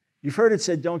 You've heard it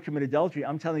said, don't commit adultery.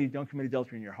 I'm telling you, don't commit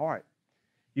adultery in your heart.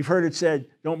 You've heard it said,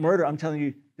 don't murder. I'm telling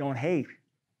you, don't hate,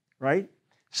 right?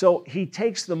 So he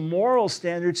takes the moral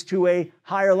standards to a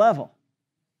higher level,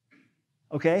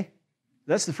 okay?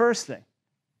 That's the first thing.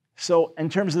 So in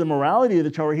terms of the morality of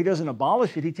the Torah, he doesn't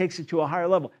abolish it. He takes it to a higher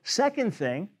level. Second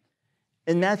thing,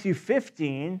 in Matthew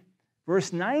 15,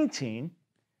 verse 19,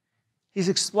 he's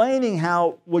explaining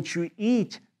how what you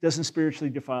eat doesn't spiritually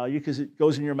defile you because it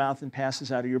goes in your mouth and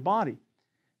passes out of your body.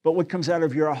 But what comes out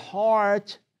of your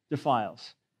heart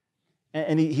defiles.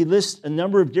 And he lists a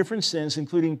number of different sins,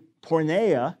 including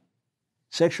porneia,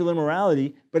 sexual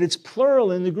immorality, but it's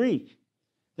plural in the Greek.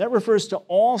 That refers to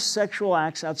all sexual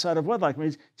acts outside of wedlock. I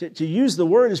mean, to use the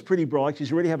word is pretty broad because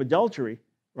you already have adultery,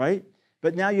 right?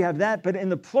 But now you have that. But in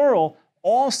the plural,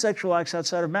 all sexual acts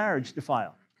outside of marriage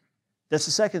defile. That's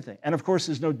the second thing. And of course,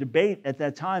 there's no debate at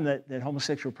that time that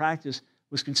homosexual practice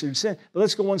was considered sin. But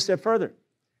let's go one step further.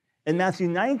 In Matthew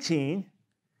 19,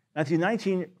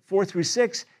 4 through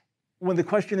 6, when the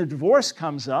question of divorce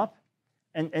comes up,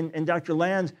 and Dr.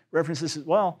 Land references this as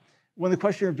well, when the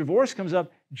question of divorce comes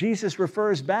up, Jesus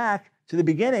refers back to the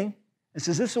beginning and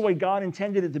says, this is the way God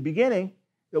intended at the beginning,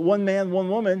 that one man, one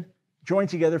woman joined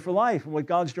together for life. And what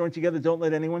God's joined together, don't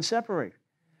let anyone separate.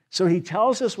 So he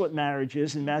tells us what marriage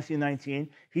is in Matthew 19.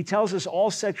 He tells us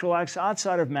all sexual acts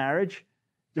outside of marriage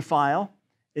defile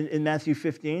in Matthew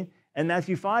 15. And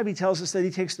Matthew 5, he tells us that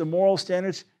he takes the moral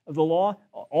standards of the law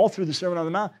all through the Sermon on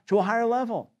the Mount to a higher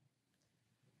level.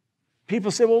 People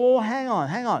say, well, hang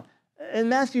on. In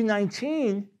Matthew 19,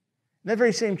 in that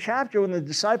very same chapter, when the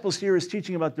disciples here is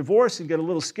teaching about divorce and get a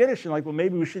little skittish and like, well,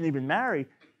 maybe we shouldn't even marry,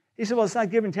 he said, well, it's not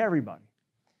given to everybody.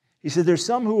 He said, there's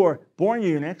some who are born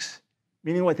eunuchs,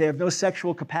 meaning what? They have no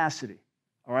sexual capacity,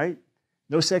 all right?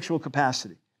 No sexual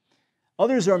capacity.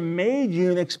 Others are made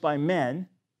eunuchs by men,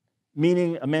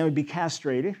 meaning a man would be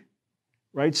castrated,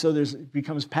 right? So it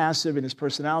becomes passive in his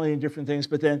personality and different things,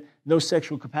 but then no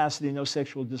sexual capacity, no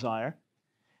sexual desire.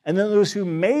 And then those who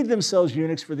made themselves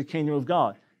eunuchs for the kingdom of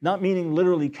God, not meaning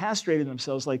literally castrated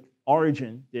themselves like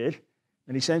Origen did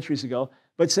many centuries ago,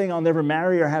 but saying, I'll never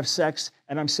marry or have sex,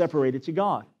 and I'm separated to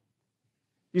God.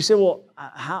 You say, well,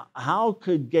 how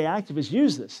could gay activists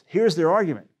use this? Here's their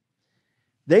argument.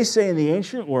 They say in the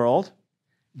ancient world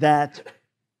that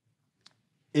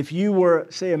if you were,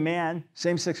 say, a man,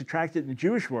 same-sex attracted in the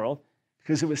Jewish world,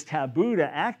 because it was taboo to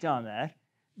act on that,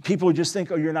 people would just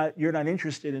think, oh, you're not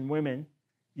interested in women,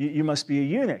 you must be a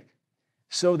eunuch.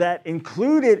 So that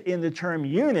included in the term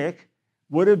eunuch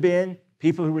would have been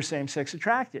people who were same-sex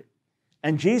attracted.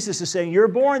 And Jesus is saying, you're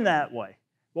born that way.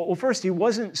 Well, first, he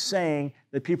wasn't saying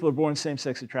that people are born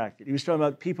same-sex attracted. He was talking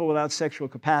about people without sexual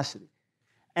capacity.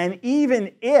 And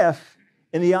even if,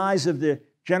 in the eyes of the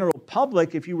general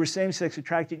public, if you were same-sex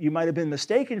attracted, you might have been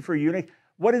mistaken for a eunuch.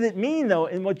 What did it mean, though,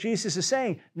 in what Jesus is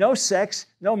saying? No sex,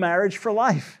 no marriage for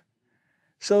life.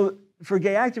 So for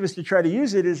gay activists to try to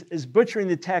use it is butchering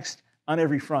the text on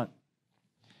every front.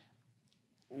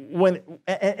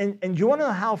 And you want to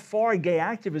know how far gay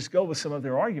activists go with some of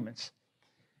their arguments?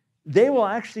 They will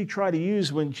actually try to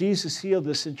use when Jesus healed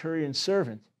the centurion's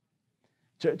servant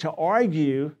to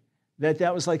argue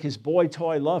that was like his boy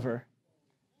toy lover.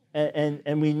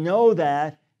 And we know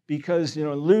that because,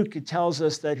 Luke, it tells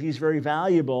us that he's very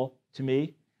valuable to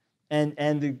me.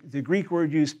 And the Greek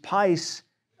word used, pais,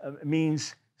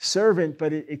 means servant,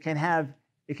 but it can have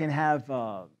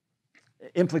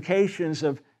implications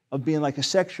of being like a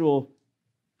sexual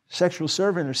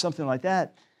servant or something like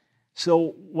that.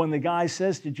 So when the guy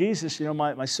says to Jesus,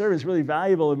 my servant's really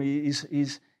valuable to me,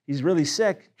 he's really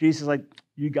sick, Jesus is like,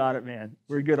 you got it, man.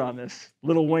 We're good on this.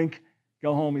 Little wink,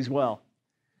 go home, he's well.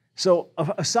 So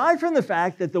aside from the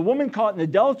fact that the woman caught in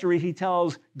adultery, he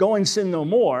tells, go and sin no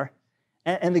more,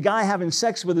 and the guy having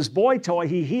sex with his boy toy,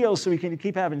 he heals so he can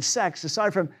keep having sex,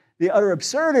 aside from the utter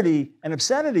absurdity and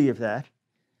obscenity of that,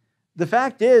 the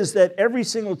fact is that every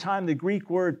single time the Greek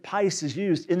word pais is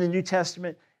used in the New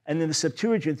Testament and in the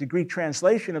Septuagint, the Greek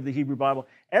translation of the Hebrew Bible,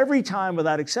 every time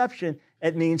without exception,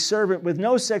 it means servant with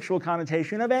no sexual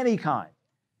connotation of any kind.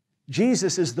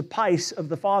 Jesus is the pais of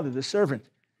the Father, the servant.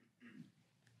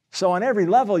 So on every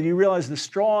level, you realize the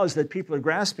straws that people are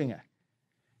grasping at.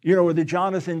 With the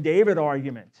Jonathan David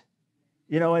argument.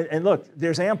 And look,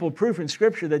 there's ample proof in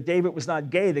Scripture that David was not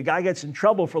gay. The guy gets in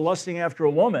trouble for lusting after a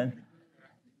woman.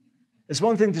 It's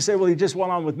one thing to say, well, he just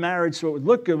went on with marriage so it would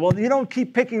look good. Well, you don't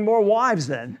keep picking more wives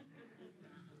then.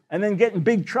 and then get in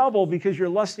big trouble because you're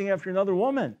lusting after another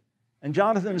woman. And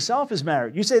Jonathan himself is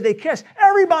married. You say they kissed.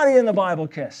 Everybody in the Bible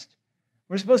kissed.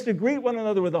 We're supposed to greet one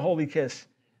another with a holy kiss.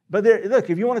 But look,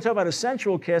 if you want to talk about a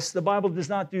sensual kiss, the Bible does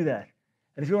not do that.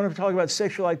 And if you want to talk about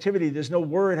sexual activity, there's no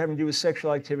word having to do with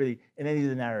sexual activity in any of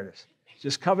the narratives. It's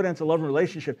just covenantal love and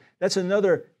relationship. That's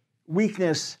another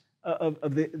weakness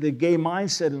of the gay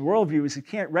mindset and worldview, is it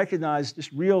can't recognize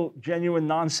just real, genuine,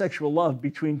 non-sexual love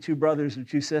between two brothers or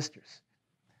two sisters.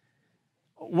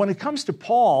 When it comes to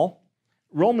Paul,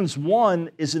 Romans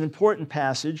 1 is an important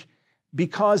passage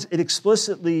because it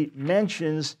explicitly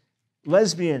mentions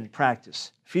lesbian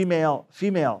practice,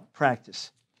 female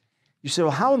practice. You say,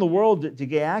 well, how in the world do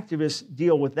gay activists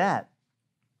deal with that?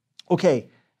 Okay,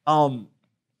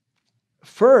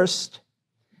 first,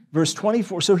 verse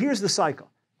 24. So here's the cycle.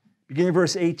 Beginning of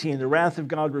verse 18, the wrath of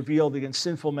God revealed against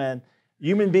sinful men.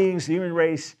 Human beings, the human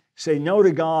race, say no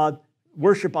to God,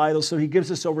 worship idols, so he gives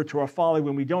us over to our folly.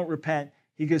 When we don't repent,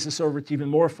 he gives us over to even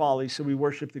more folly, so we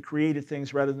worship the created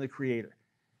things rather than the Creator.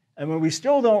 And when we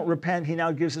still don't repent, he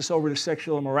now gives us over to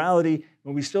sexual immorality.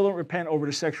 When we still don't repent, over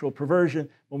to sexual perversion.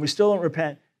 When we still don't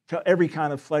repent, to every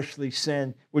kind of fleshly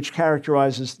sin which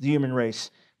characterizes the human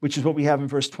race, which is what we have in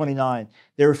verse 29.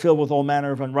 They were filled with all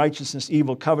manner of unrighteousness,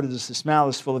 evil, covetousness,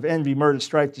 malice, full of envy, murder,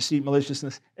 strife, deceit,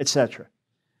 maliciousness, etc.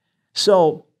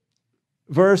 So,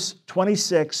 verse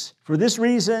 26, for this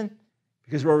reason,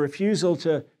 because of our refusal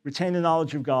to retain the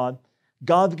knowledge of God,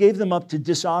 God gave them up to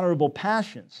dishonorable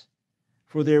passions.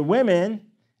 For their women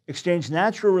exchanged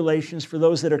natural relations for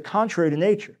those that are contrary to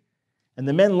nature. And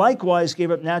the men likewise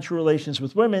gave up natural relations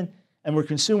with women and were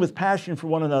consumed with passion for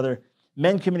one another,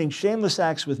 men committing shameless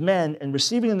acts with men and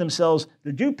receiving in themselves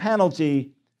the due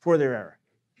penalty for their error.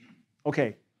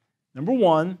 Okay, number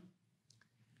one,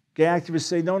 gay activists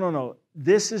say, no.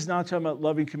 This is not talking about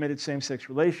loving, committed same-sex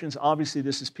relations. Obviously,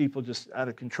 this is people just out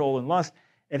of control and lust.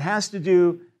 It has to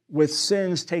do with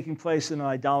sins taking place in an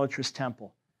idolatrous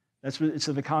temple. It's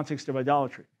in the context of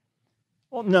idolatry.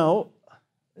 Well,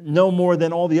 no more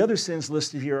than all the other sins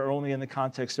listed here are only in the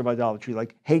context of idolatry,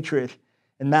 like hatred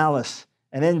and malice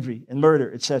and envy and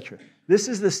murder, etc. This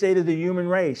is the state of the human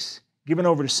race given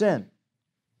over to sin.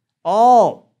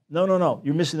 Oh, no,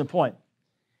 you're missing the point.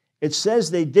 It says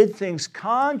they did things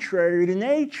contrary to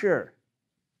nature.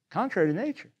 Contrary to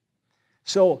nature.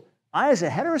 So I, as a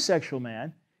heterosexual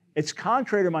man, it's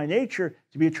contrary to my nature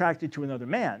to be attracted to another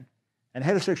man. And a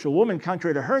heterosexual woman,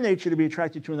 contrary to her nature, to be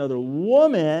attracted to another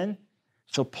woman.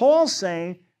 So Paul's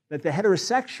saying that the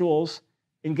heterosexuals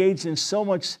engaged in so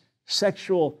much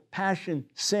sexual passion,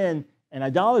 sin, and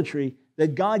idolatry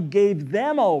that God gave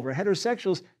them over,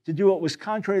 heterosexuals, to do what was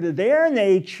contrary to their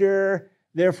nature,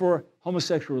 therefore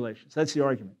homosexual relations. That's the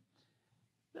argument.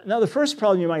 Now, the first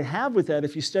problem you might have with that,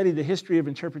 if you study the history of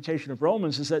interpretation of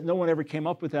Romans, is that no one ever came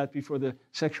up with that before the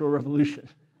sexual revolution.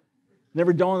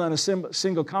 Never dawned on a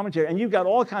single commentator. And you've got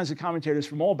all kinds of commentators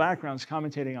from all backgrounds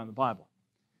commentating on the Bible.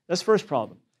 That's the first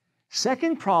problem.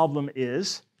 Second problem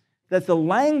is that the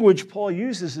language Paul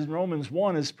uses in Romans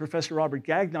 1, as Professor Robert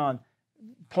Gagnon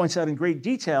points out in great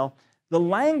detail, the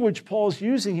language Paul's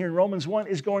using here in Romans 1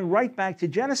 is going right back to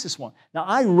Genesis 1. Now,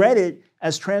 I read it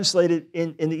as translated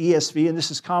in the ESV, and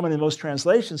this is common in most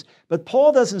translations, but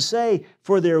Paul doesn't say,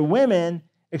 for their women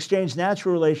exchange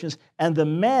natural relations, and the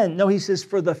men, no, he says,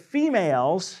 for the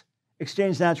females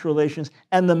exchange natural relations,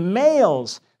 and the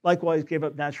males likewise gave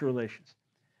up natural relations.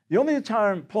 The only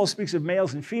time Paul speaks of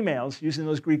males and females, using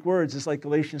those Greek words, is like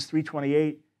Galatians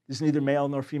 3:28, there's neither male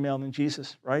nor female in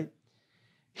Jesus, right?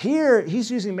 Here, he's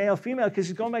using male, female, because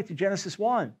he's going back to Genesis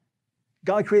 1.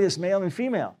 God created us male and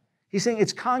female. He's saying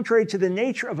it's contrary to the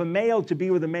nature of a male to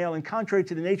be with a male, and contrary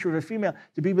to the nature of a female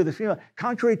to be with a female,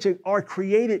 contrary to our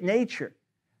created nature,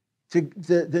 to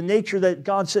the nature that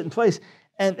God set in place.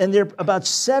 And there are about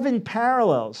 7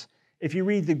 parallels. If you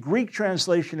read the Greek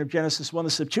translation of Genesis 1,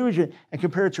 the Septuagint, and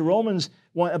compare it to Romans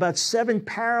 1, about 7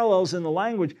 parallels in the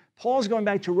language. Paul's going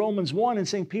back to Romans 1 and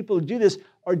saying people who do this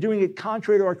are doing it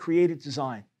contrary to our created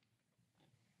design.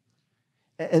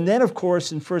 And then, of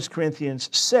course, in 1 Corinthians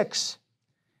 6,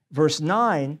 verse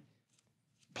 9,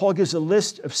 Paul gives a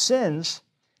list of sins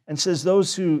and says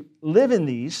those who live in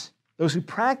these, those who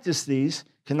practice these,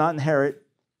 cannot inherit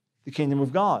the kingdom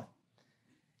of God.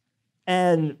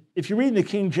 And if you read in the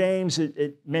King James,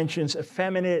 it mentions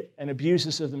effeminate and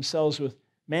abuses of themselves with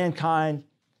mankind,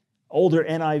 older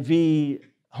NIV,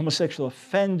 homosexual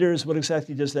offenders. What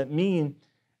exactly does that mean?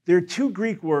 There are 2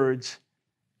 Greek words,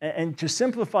 and to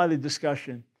simplify the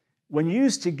discussion, when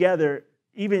used together,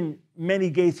 even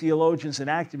many gay theologians and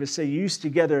activists say used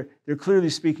together, they're clearly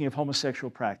speaking of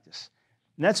homosexual practice.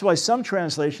 And that's why some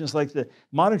translations, like the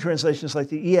modern translations like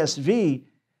the ESV,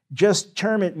 just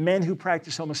term it men who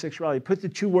practice homosexuality. Put the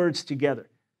two words together.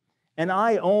 And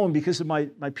I own, because of my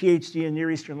PhD in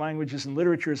Near Eastern languages and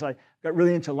literatures, I got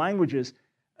really into languages.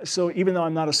 So even though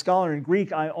I'm not a scholar in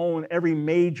Greek, I own every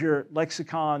major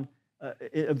lexicon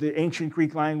of the ancient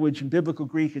Greek language and biblical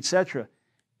Greek, etc.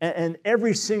 And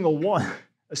every single one,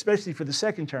 especially for the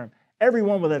second term, every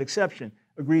one without exception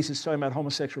agrees it's talking about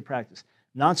homosexual practice.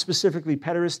 Not specifically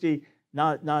pederasty,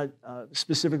 not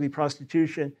specifically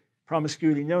prostitution,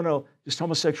 promiscuity. No, just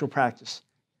homosexual practice.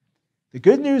 The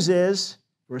good news is,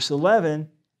 verse 11,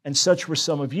 and such were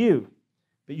some of you.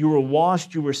 But you were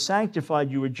washed, you were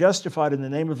sanctified, you were justified in the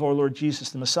name of our Lord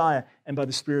Jesus the Messiah and by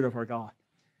the Spirit of our God.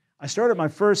 I started my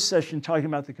first session talking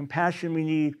about the compassion we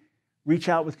need, reach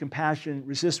out with compassion,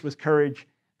 resist with courage,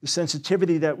 the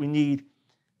sensitivity that we need,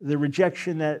 the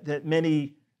rejection that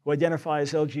many who identify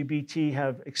as LGBT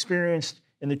have experienced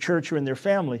in the church or in their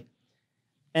family.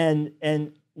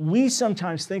 And we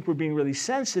sometimes think we're being really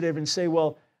sensitive and say,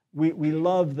 well, we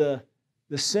love the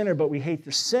sinner, but we hate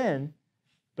the sin.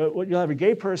 But what you'll have a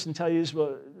gay person tell you is,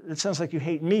 well, it sounds like you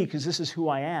hate me because this is who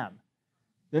I am.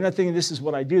 They're not thinking this is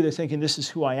what I do. They're thinking this is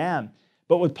who I am.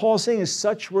 But what Paul's saying is,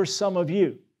 such were some of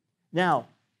you. Now,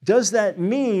 does that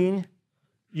mean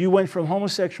you went from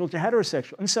homosexual to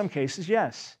heterosexual? In some cases,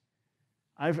 yes.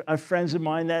 I've friends of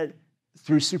mine that,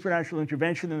 through supernatural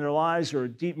intervention in their lives or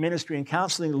deep ministry and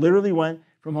counseling, literally went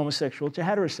from homosexual to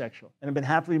heterosexual and have been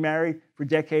happily married for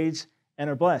decades and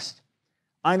are blessed.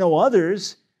 I know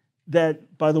others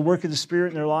that by the work of the Spirit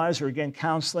in their lives, or again,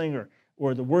 counseling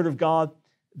or the Word of God,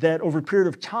 that over a period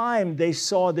of time, they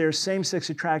saw their same-sex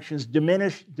attractions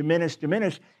diminish,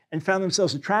 and found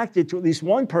themselves attracted to at least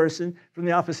one person from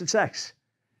the opposite sex.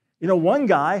 You know, one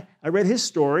guy, I read his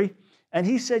story, and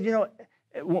he said, you know,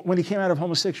 when he came out of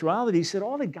homosexuality, he said,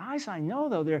 all the guys I know,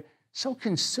 though, they're so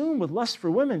consumed with lust for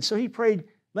women. So he prayed,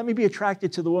 let me be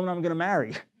attracted to the woman I'm going to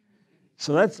marry.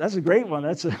 So that's a great one.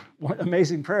 That's an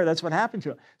amazing prayer. That's what happened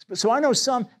to him. So I know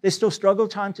some, they still struggle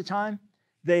time to time.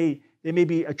 They may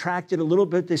be attracted a little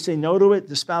bit. They say no to it,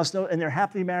 the spouse no, and they're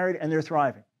happily married and they're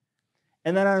thriving.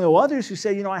 And then I know others who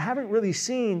say, you know, I haven't really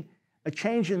seen a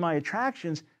change in my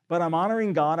attractions, but I'm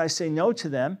honoring God. I say no to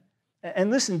them.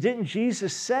 And listen, didn't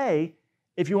Jesus say,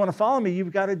 if you want to follow me,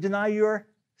 you've got to deny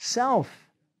yourself,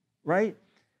 right?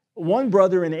 One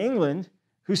brother in England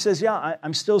who says, yeah,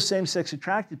 I'm still same-sex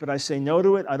attracted, but I say no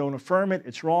to it. I don't affirm it.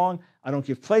 It's wrong. I don't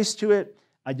give place to it.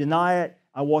 I deny it.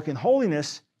 I walk in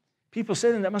holiness. People say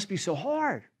to them, that must be so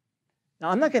hard. Now,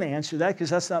 I'm not going to answer that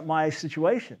because that's not my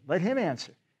situation. Let him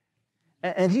answer.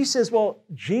 And he says, well,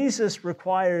 Jesus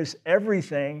requires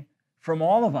everything from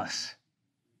all of us.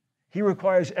 He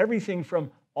requires everything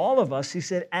from all of us. He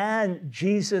said, and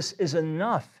Jesus is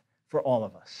enough for all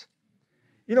of us.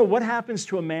 You know, what happens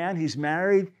to a man? He's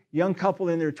married, young couple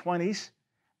in their 20s,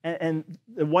 and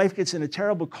the wife gets in a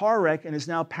terrible car wreck and is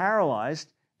now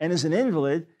paralyzed and is an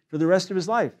invalid for the rest of his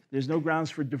life. There's no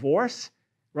grounds for divorce,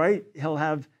 right? He'll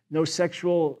have no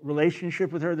sexual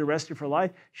relationship with her the rest of her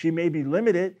life. She may be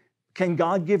limited. Can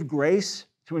God give grace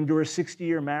to endure a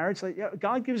 60-year marriage? Like, yeah,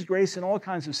 God gives grace in all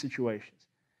kinds of situations.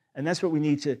 And that's what we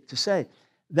need to say.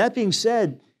 That being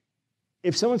said,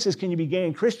 if someone says, can you be gay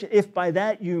and Christian? If by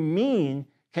that you mean,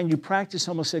 can you practice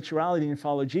homosexuality and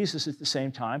follow Jesus at the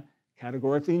same time?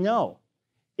 Categorically, no.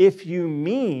 If you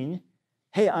mean,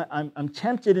 hey, I'm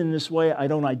tempted in this way, I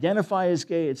don't identify as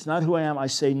gay, it's not who I am, I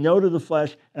say no to the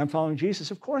flesh, and I'm following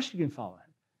Jesus, of course you can follow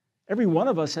him. Every one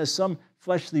of us has some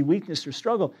fleshly weakness or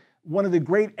struggle. One of the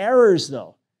great errors,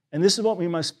 though, and this is what we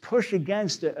must push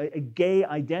against a gay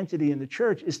identity in the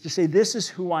church, is to say, this is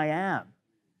who I am.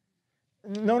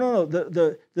 No.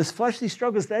 The fleshly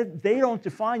struggles, they don't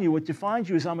define you. What defines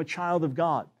you is I'm a child of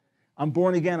God. I'm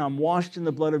born again. I'm washed in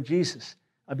the blood of Jesus.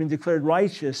 I've been declared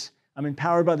righteous. I'm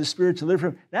empowered by the Spirit to live for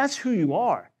him. That's who you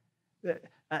are.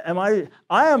 I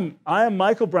am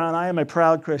Michael Brown. I am a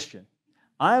proud Christian.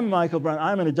 I am Michael Brown.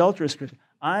 I am an adulterous Christian.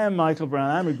 I am Michael Brown.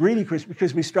 I'm a greedy Christian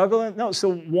because we struggle. No,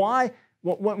 so why?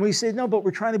 When we say, no, but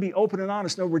we're trying to be open and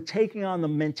honest. No, we're taking on the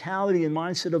mentality and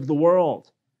mindset of the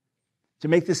world to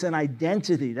make this an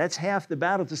identity. That's half the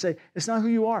battle, to say, it's not who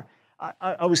you are.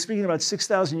 I was speaking about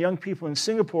 6,000 young people in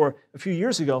Singapore a few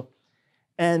years ago,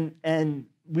 and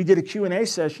we did a Q&A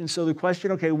session. So the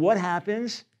question, okay, what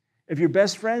happens if your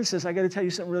best friend says, I got to tell you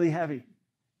something really heavy.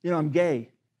 You know, I'm gay.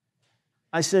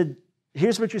 I said,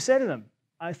 here's what you say to them.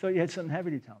 I thought you had something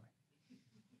heavy to tell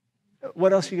me.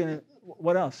 What else are you going to,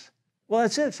 what else? Well,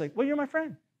 that's it. It's like, well, you're my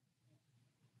friend.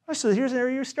 Oh, so here's an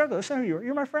area you struggle. That's not who you are.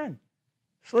 You're my friend.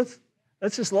 So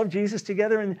let's just love Jesus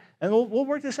together and we'll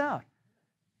work this out.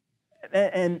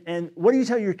 And what do you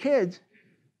tell your kids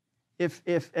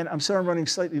and I'm sorry I'm running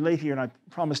slightly late here, and I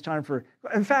promised time for,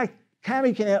 in fact,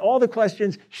 Cammie can answer all the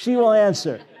questions. She will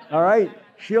answer, all right?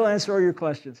 She'll answer all your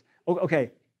questions.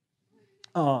 Okay.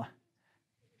 I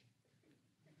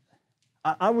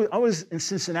was in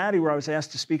Cincinnati where I was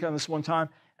asked to speak on this one time,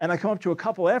 and I come up to a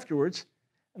couple afterwards,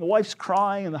 and the wife's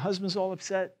crying, and the husband's all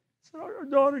upset. I said, our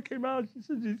daughter came out. She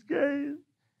said she's gay.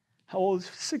 How old is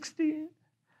she? 16.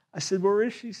 I said, where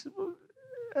is she? She said, well,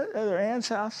 at her aunt's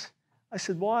house. I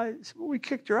said, why? She said, well, we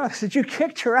kicked her out. I said, you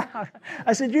kicked her out?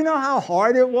 I said, you know how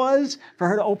hard it was for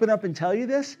her to open up and tell you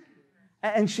this?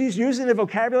 And she's using the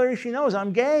vocabulary she knows.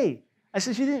 I'm gay. I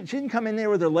said, she didn't come in there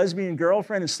with her lesbian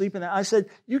girlfriend and sleep in that. I said,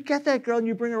 you get that girl and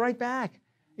you bring her right back.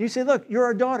 And you say, look, you're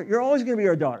our daughter. You're always going to be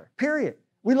our daughter, period.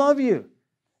 We love you.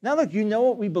 Now, look, you know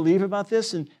what we believe about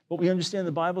this and what we understand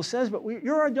the Bible says, but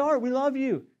you're our daughter. We love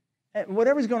you. And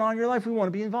whatever's going on in your life, we want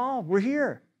to be involved. We're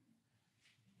here.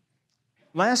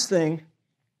 Last thing,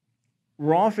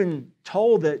 we're often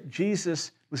told that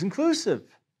Jesus was inclusive,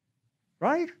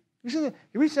 right? He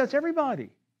reached out to everybody.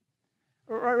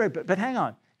 Right, but hang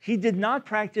on. He did not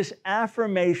practice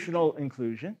affirmational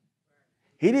inclusion.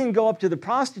 He didn't go up to the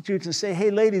prostitutes and say, hey,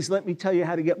 ladies, let me tell you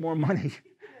how to get more money.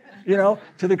 To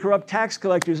the corrupt tax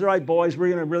collectors, all right, boys, we're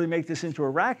going to really make this into a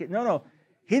racket. No.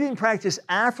 He didn't practice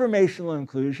affirmational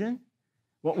inclusion.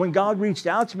 When God reached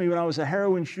out to me when I was a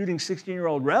heroin-shooting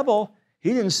 16-year-old rebel,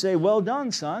 he didn't say, well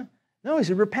done, son. No, he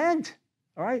said, repent,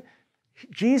 all right?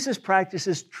 Jesus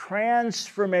practices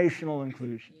transformational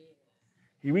inclusion.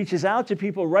 He reaches out to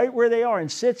people right where they are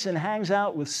and sits and hangs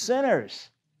out with sinners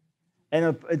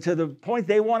and to the point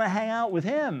they want to hang out with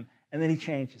him, and then he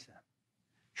changes them.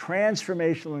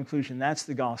 Transformational inclusion, that's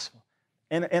the gospel.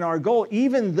 And our goal,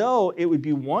 even though it would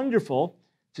be wonderful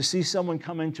to see someone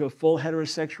come into a full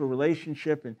heterosexual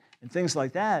relationship and things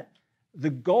like that, the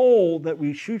goal that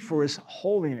we shoot for is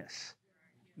holiness.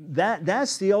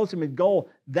 That's the ultimate goal.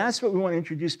 That's what we want to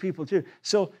introduce people to.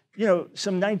 So,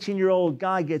 some 19-year-old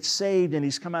guy gets saved and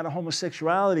he's come out of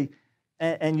homosexuality,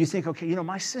 and you think, okay,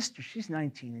 my sister, she's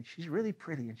 19 and she's really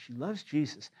pretty and she loves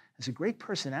Jesus, has a great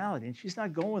personality, and she's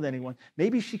not going with anyone.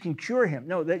 Maybe she can cure him.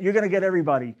 No, you're going to get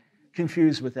everybody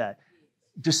confused with that.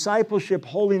 Discipleship,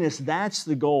 holiness, that's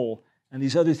the goal, and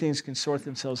these other things can sort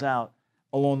themselves out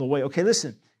along the way. Okay,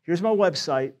 listen, here's my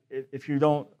website. If you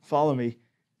don't follow me,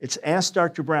 it's Ask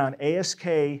Dr. Brown,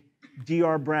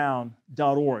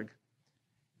 askdrbrown.org.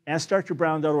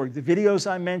 AskDrBrown.org. The videos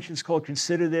I mentioned is called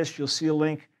Consider This. You'll see a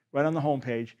link right on the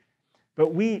homepage.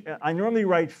 But I normally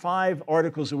write 5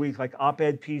 articles a week, like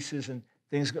op-ed pieces and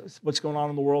things, what's going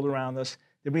on in the world around us.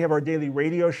 Then we have our daily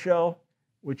radio show,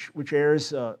 which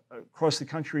airs across the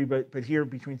country, but here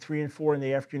between 3 and 4 in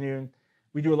the afternoon.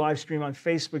 We do a live stream on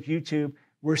Facebook, YouTube.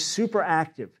 We're super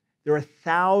active. There are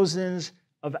thousands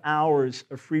of hours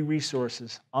of free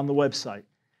resources on the website.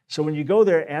 So when you go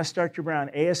there, Ask Dr. Brown,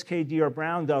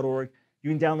 askdrbrown.org, you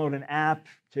can download an app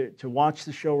to watch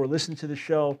the show or listen to the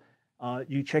show.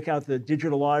 You check out the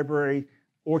digital library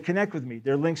or connect with me.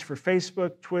 There are links for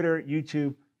Facebook, Twitter,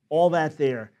 YouTube, all that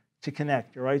there to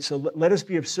connect, all right? So let us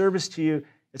be of service to you.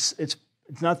 It's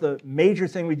not the major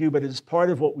thing we do, but it's part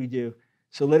of what we do.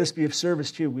 So let us be of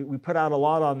service to you. We put out a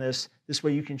lot on this. This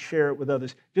way you can share it with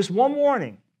others. Just one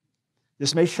warning.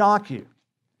 This may shock you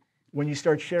when you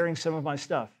start sharing some of my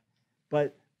stuff,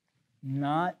 but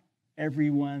not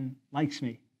everyone likes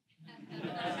me.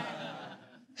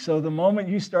 So the moment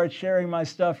you start sharing my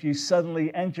stuff, you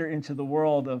suddenly enter into the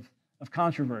world of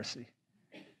controversy.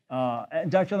 And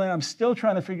Dr. Lane, I'm still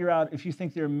trying to figure out if you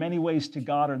think there are many ways to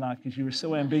God or not, because you were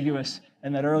so ambiguous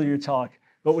in that earlier talk.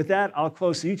 But with that, I'll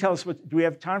close. So you tell us, do we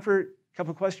have time for a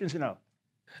couple of questions or no?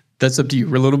 That's up to you.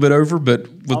 We're a little bit over, but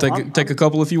we'll take a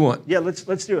couple if you want. Yeah, let's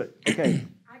do it. Okay.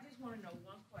 I just want to know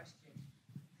one question.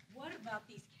 What about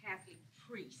these Catholic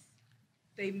priests?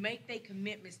 They make their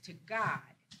commitments to God,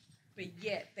 but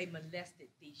yet they molested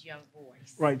these young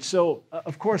boys. Right. So,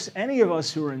 of course, any of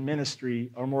us who are in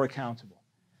ministry are more accountable.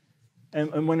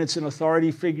 And when it's an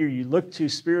authority figure you look to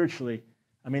spiritually,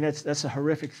 I mean, that's a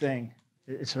horrific thing.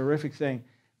 It's a horrific thing.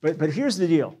 But here's the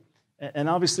deal. And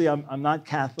obviously, I'm not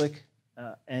Catholic,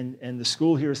 and the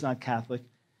school here is not Catholic.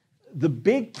 The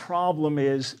big problem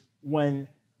is when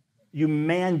you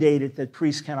mandate it that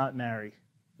priests cannot marry,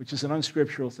 which is an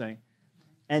unscriptural thing.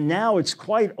 And now it's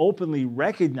quite openly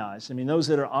recognized. I mean, those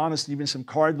that are honest, even some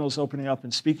cardinals opening up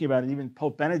and speaking about it, even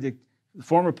Pope Benedict, the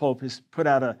former pope, has put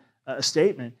out a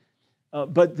statement.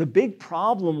 But the big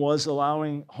problem was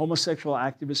allowing homosexual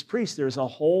activist priests. There's a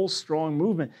whole strong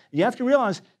movement. You have to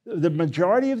realize the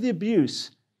majority of the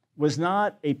abuse was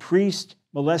not a priest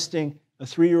molesting a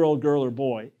 3-year-old girl or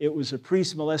boy. It was a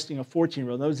priest molesting a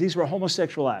 14-year-old. These were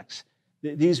homosexual acts.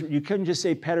 You couldn't just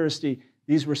say pederasty.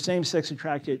 These were same-sex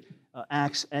attracted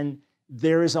acts, and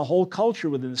there is a whole culture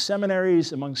within the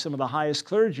seminaries, among some of the highest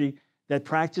clergy, that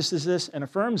practices this and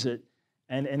affirms it,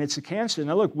 and it's a cancer.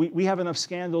 Now look, we have enough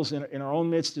scandals in our own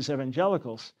midst as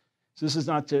evangelicals, so this is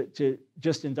not to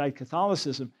just indict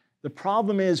Catholicism. The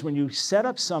problem is when you set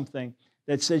up something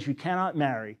that says you cannot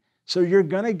marry, so you're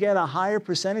going to get a higher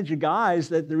percentage of guys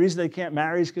that the reason they can't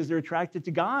marry is because they're attracted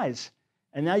to guys.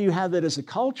 And now you have that as a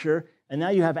culture, and now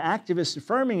you have activists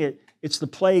affirming it. It's the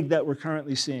plague that we're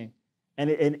currently seeing. And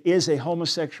it is a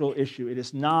homosexual issue. It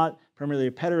is not primarily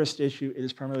a pederast issue. It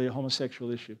is primarily a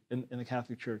homosexual issue in the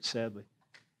Catholic Church, sadly.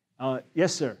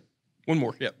 Yes, sir. One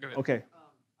more. Yeah, go ahead. Okay.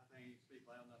 I think you speak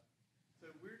loud enough. So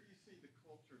where do you see the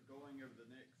culture going over the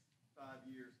next 5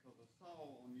 years? Because I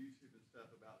saw on YouTube and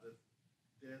stuff about this.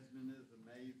 Desmond is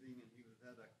amazing, and he was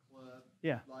at a club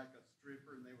like a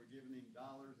stripper, and they were giving him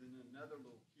dollars, and another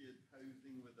little kid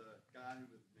posing with a guy who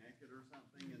was naked or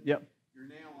something. And you're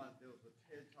now, there was a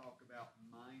TED Talk about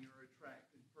minor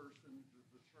attracted persons. Does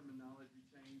the terminology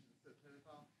change instead of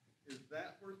pedophile? Is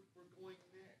that where we're going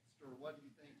next, or what do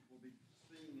you think we'll be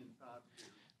seeing in 5 years?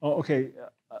 Oh, okay.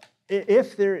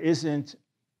 If there isn't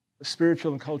a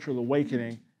spiritual and cultural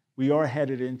awakening, we are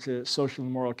headed into social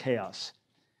and moral chaos.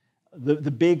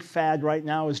 The big fad right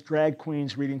now is drag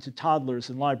queens reading to toddlers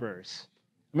in libraries.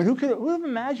 I mean, who would have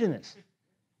imagined this?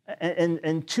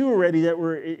 And 2 already that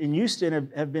were in Houston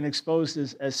have been exposed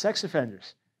as sex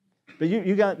offenders. But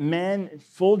you got men,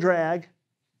 full drag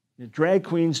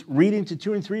queens reading to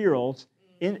 2- and 3-year-olds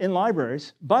in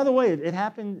libraries. By the way, it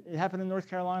happened in North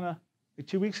Carolina like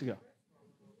 2 weeks ago.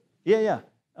 Yeah.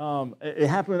 It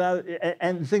happened without,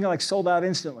 and the thing like sold out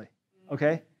instantly.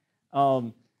 Okay.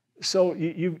 So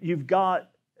you've got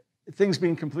things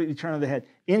being completely turned on the head.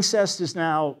 Incest is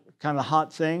now kind of a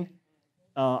hot thing.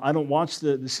 I don't watch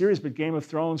the series, but Game of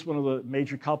Thrones, one of the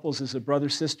major couples is a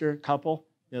brother-sister couple,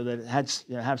 that had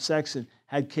have sex and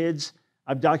had kids.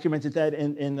 I've documented that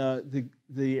in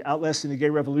the Outlasting the Gay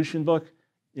Revolution book.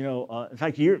 In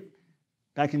fact,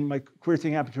 back in my Queer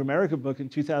Thing Happened to America book in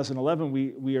 2011,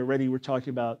 we already were talking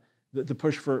about the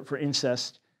push for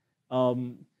incest.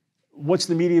 What's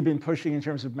the media been pushing in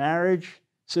terms of marriage?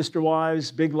 Sister Wives,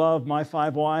 Big Love, My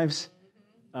 5 Wives.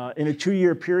 In a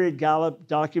 2-year period, Gallup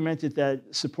documented that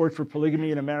support for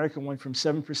polygamy in America went from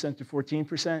 7% to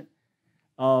 14%.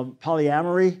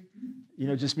 Polyamory,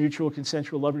 just mutual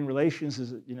consensual loving relations,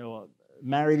 is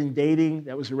married and dating.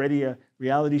 That was already a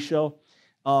reality show.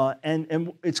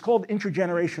 And it's called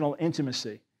intergenerational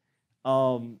intimacy.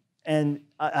 And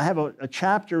I have a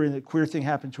chapter in the Queer Thing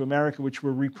Happened to America, which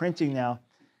we're reprinting now,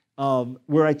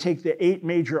 where I take the 8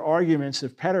 major arguments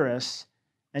of pederasts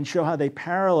and show how they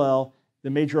parallel the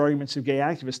major arguments of gay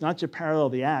activists, not to parallel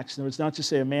the acts. In other words, not to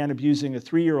say a man abusing a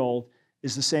 3-year-old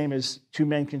is the same as 2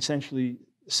 men consensually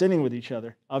sinning with each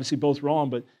other. Obviously both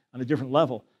wrong, but on a different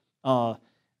level.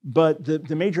 But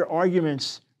the major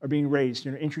arguments are being raised,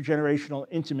 intergenerational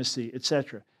intimacy,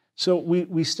 etc. So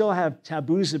we still have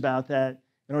taboos about that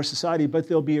in our society, but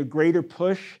there'll be a greater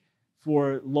push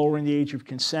for lowering the age of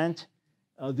consent.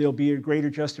 There'll be a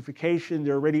greater justification.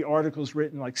 There are already articles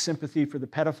written like sympathy for the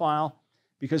pedophile,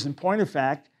 because in point of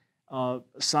fact,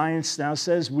 science now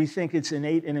says we think it's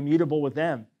innate and immutable with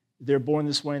them. They're born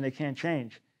this way and they can't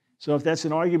change. So if that's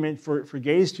an argument for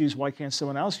gays to use, why can't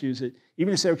someone else use it?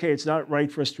 Even to say, okay, it's not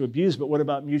right for us to abuse, but what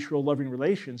about mutual loving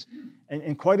relations?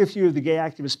 And quite a few of the gay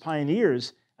activist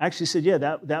pioneers actually said, yeah,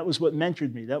 that was what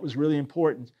mentored me. That was really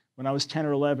important when I was 10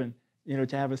 or 11,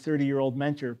 to have a 30-year-old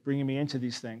mentor bringing me into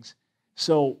these things.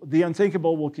 So the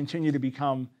unthinkable will continue to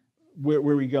become where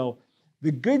we go.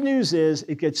 The good news is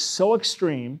it gets so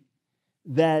extreme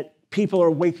that people are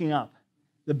waking up.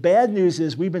 The bad news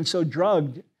is we've been so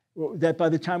drugged that by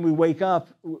the time we wake up,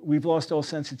 we've lost all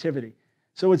sensitivity.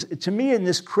 So it's, to me, in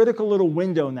this critical little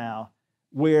window now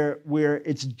where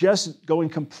it's just going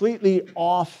completely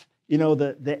off,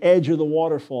 the edge of the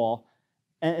waterfall,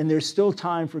 and there's still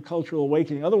time for cultural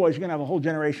awakening. Otherwise, you're going to have a whole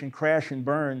generation crash and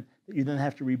burn that you then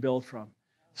have to rebuild from.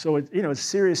 So as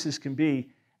serious as can be.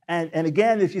 And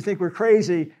again, if you think we're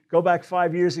crazy, go back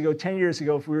 5 years ago, 10 years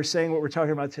ago. If we were saying what we're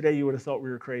talking about today, you would have thought we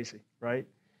were crazy, right?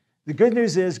 The good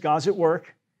news is God's at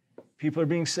work. People are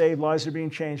being saved, lives are being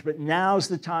changed, but now's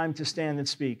the time to stand and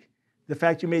speak. The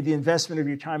fact you made the investment of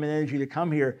your time and energy to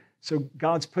come here, so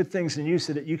God's put things in you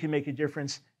so that you can make a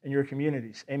difference in your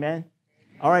communities. Amen?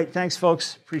 All right, thanks,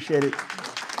 folks. Appreciate it.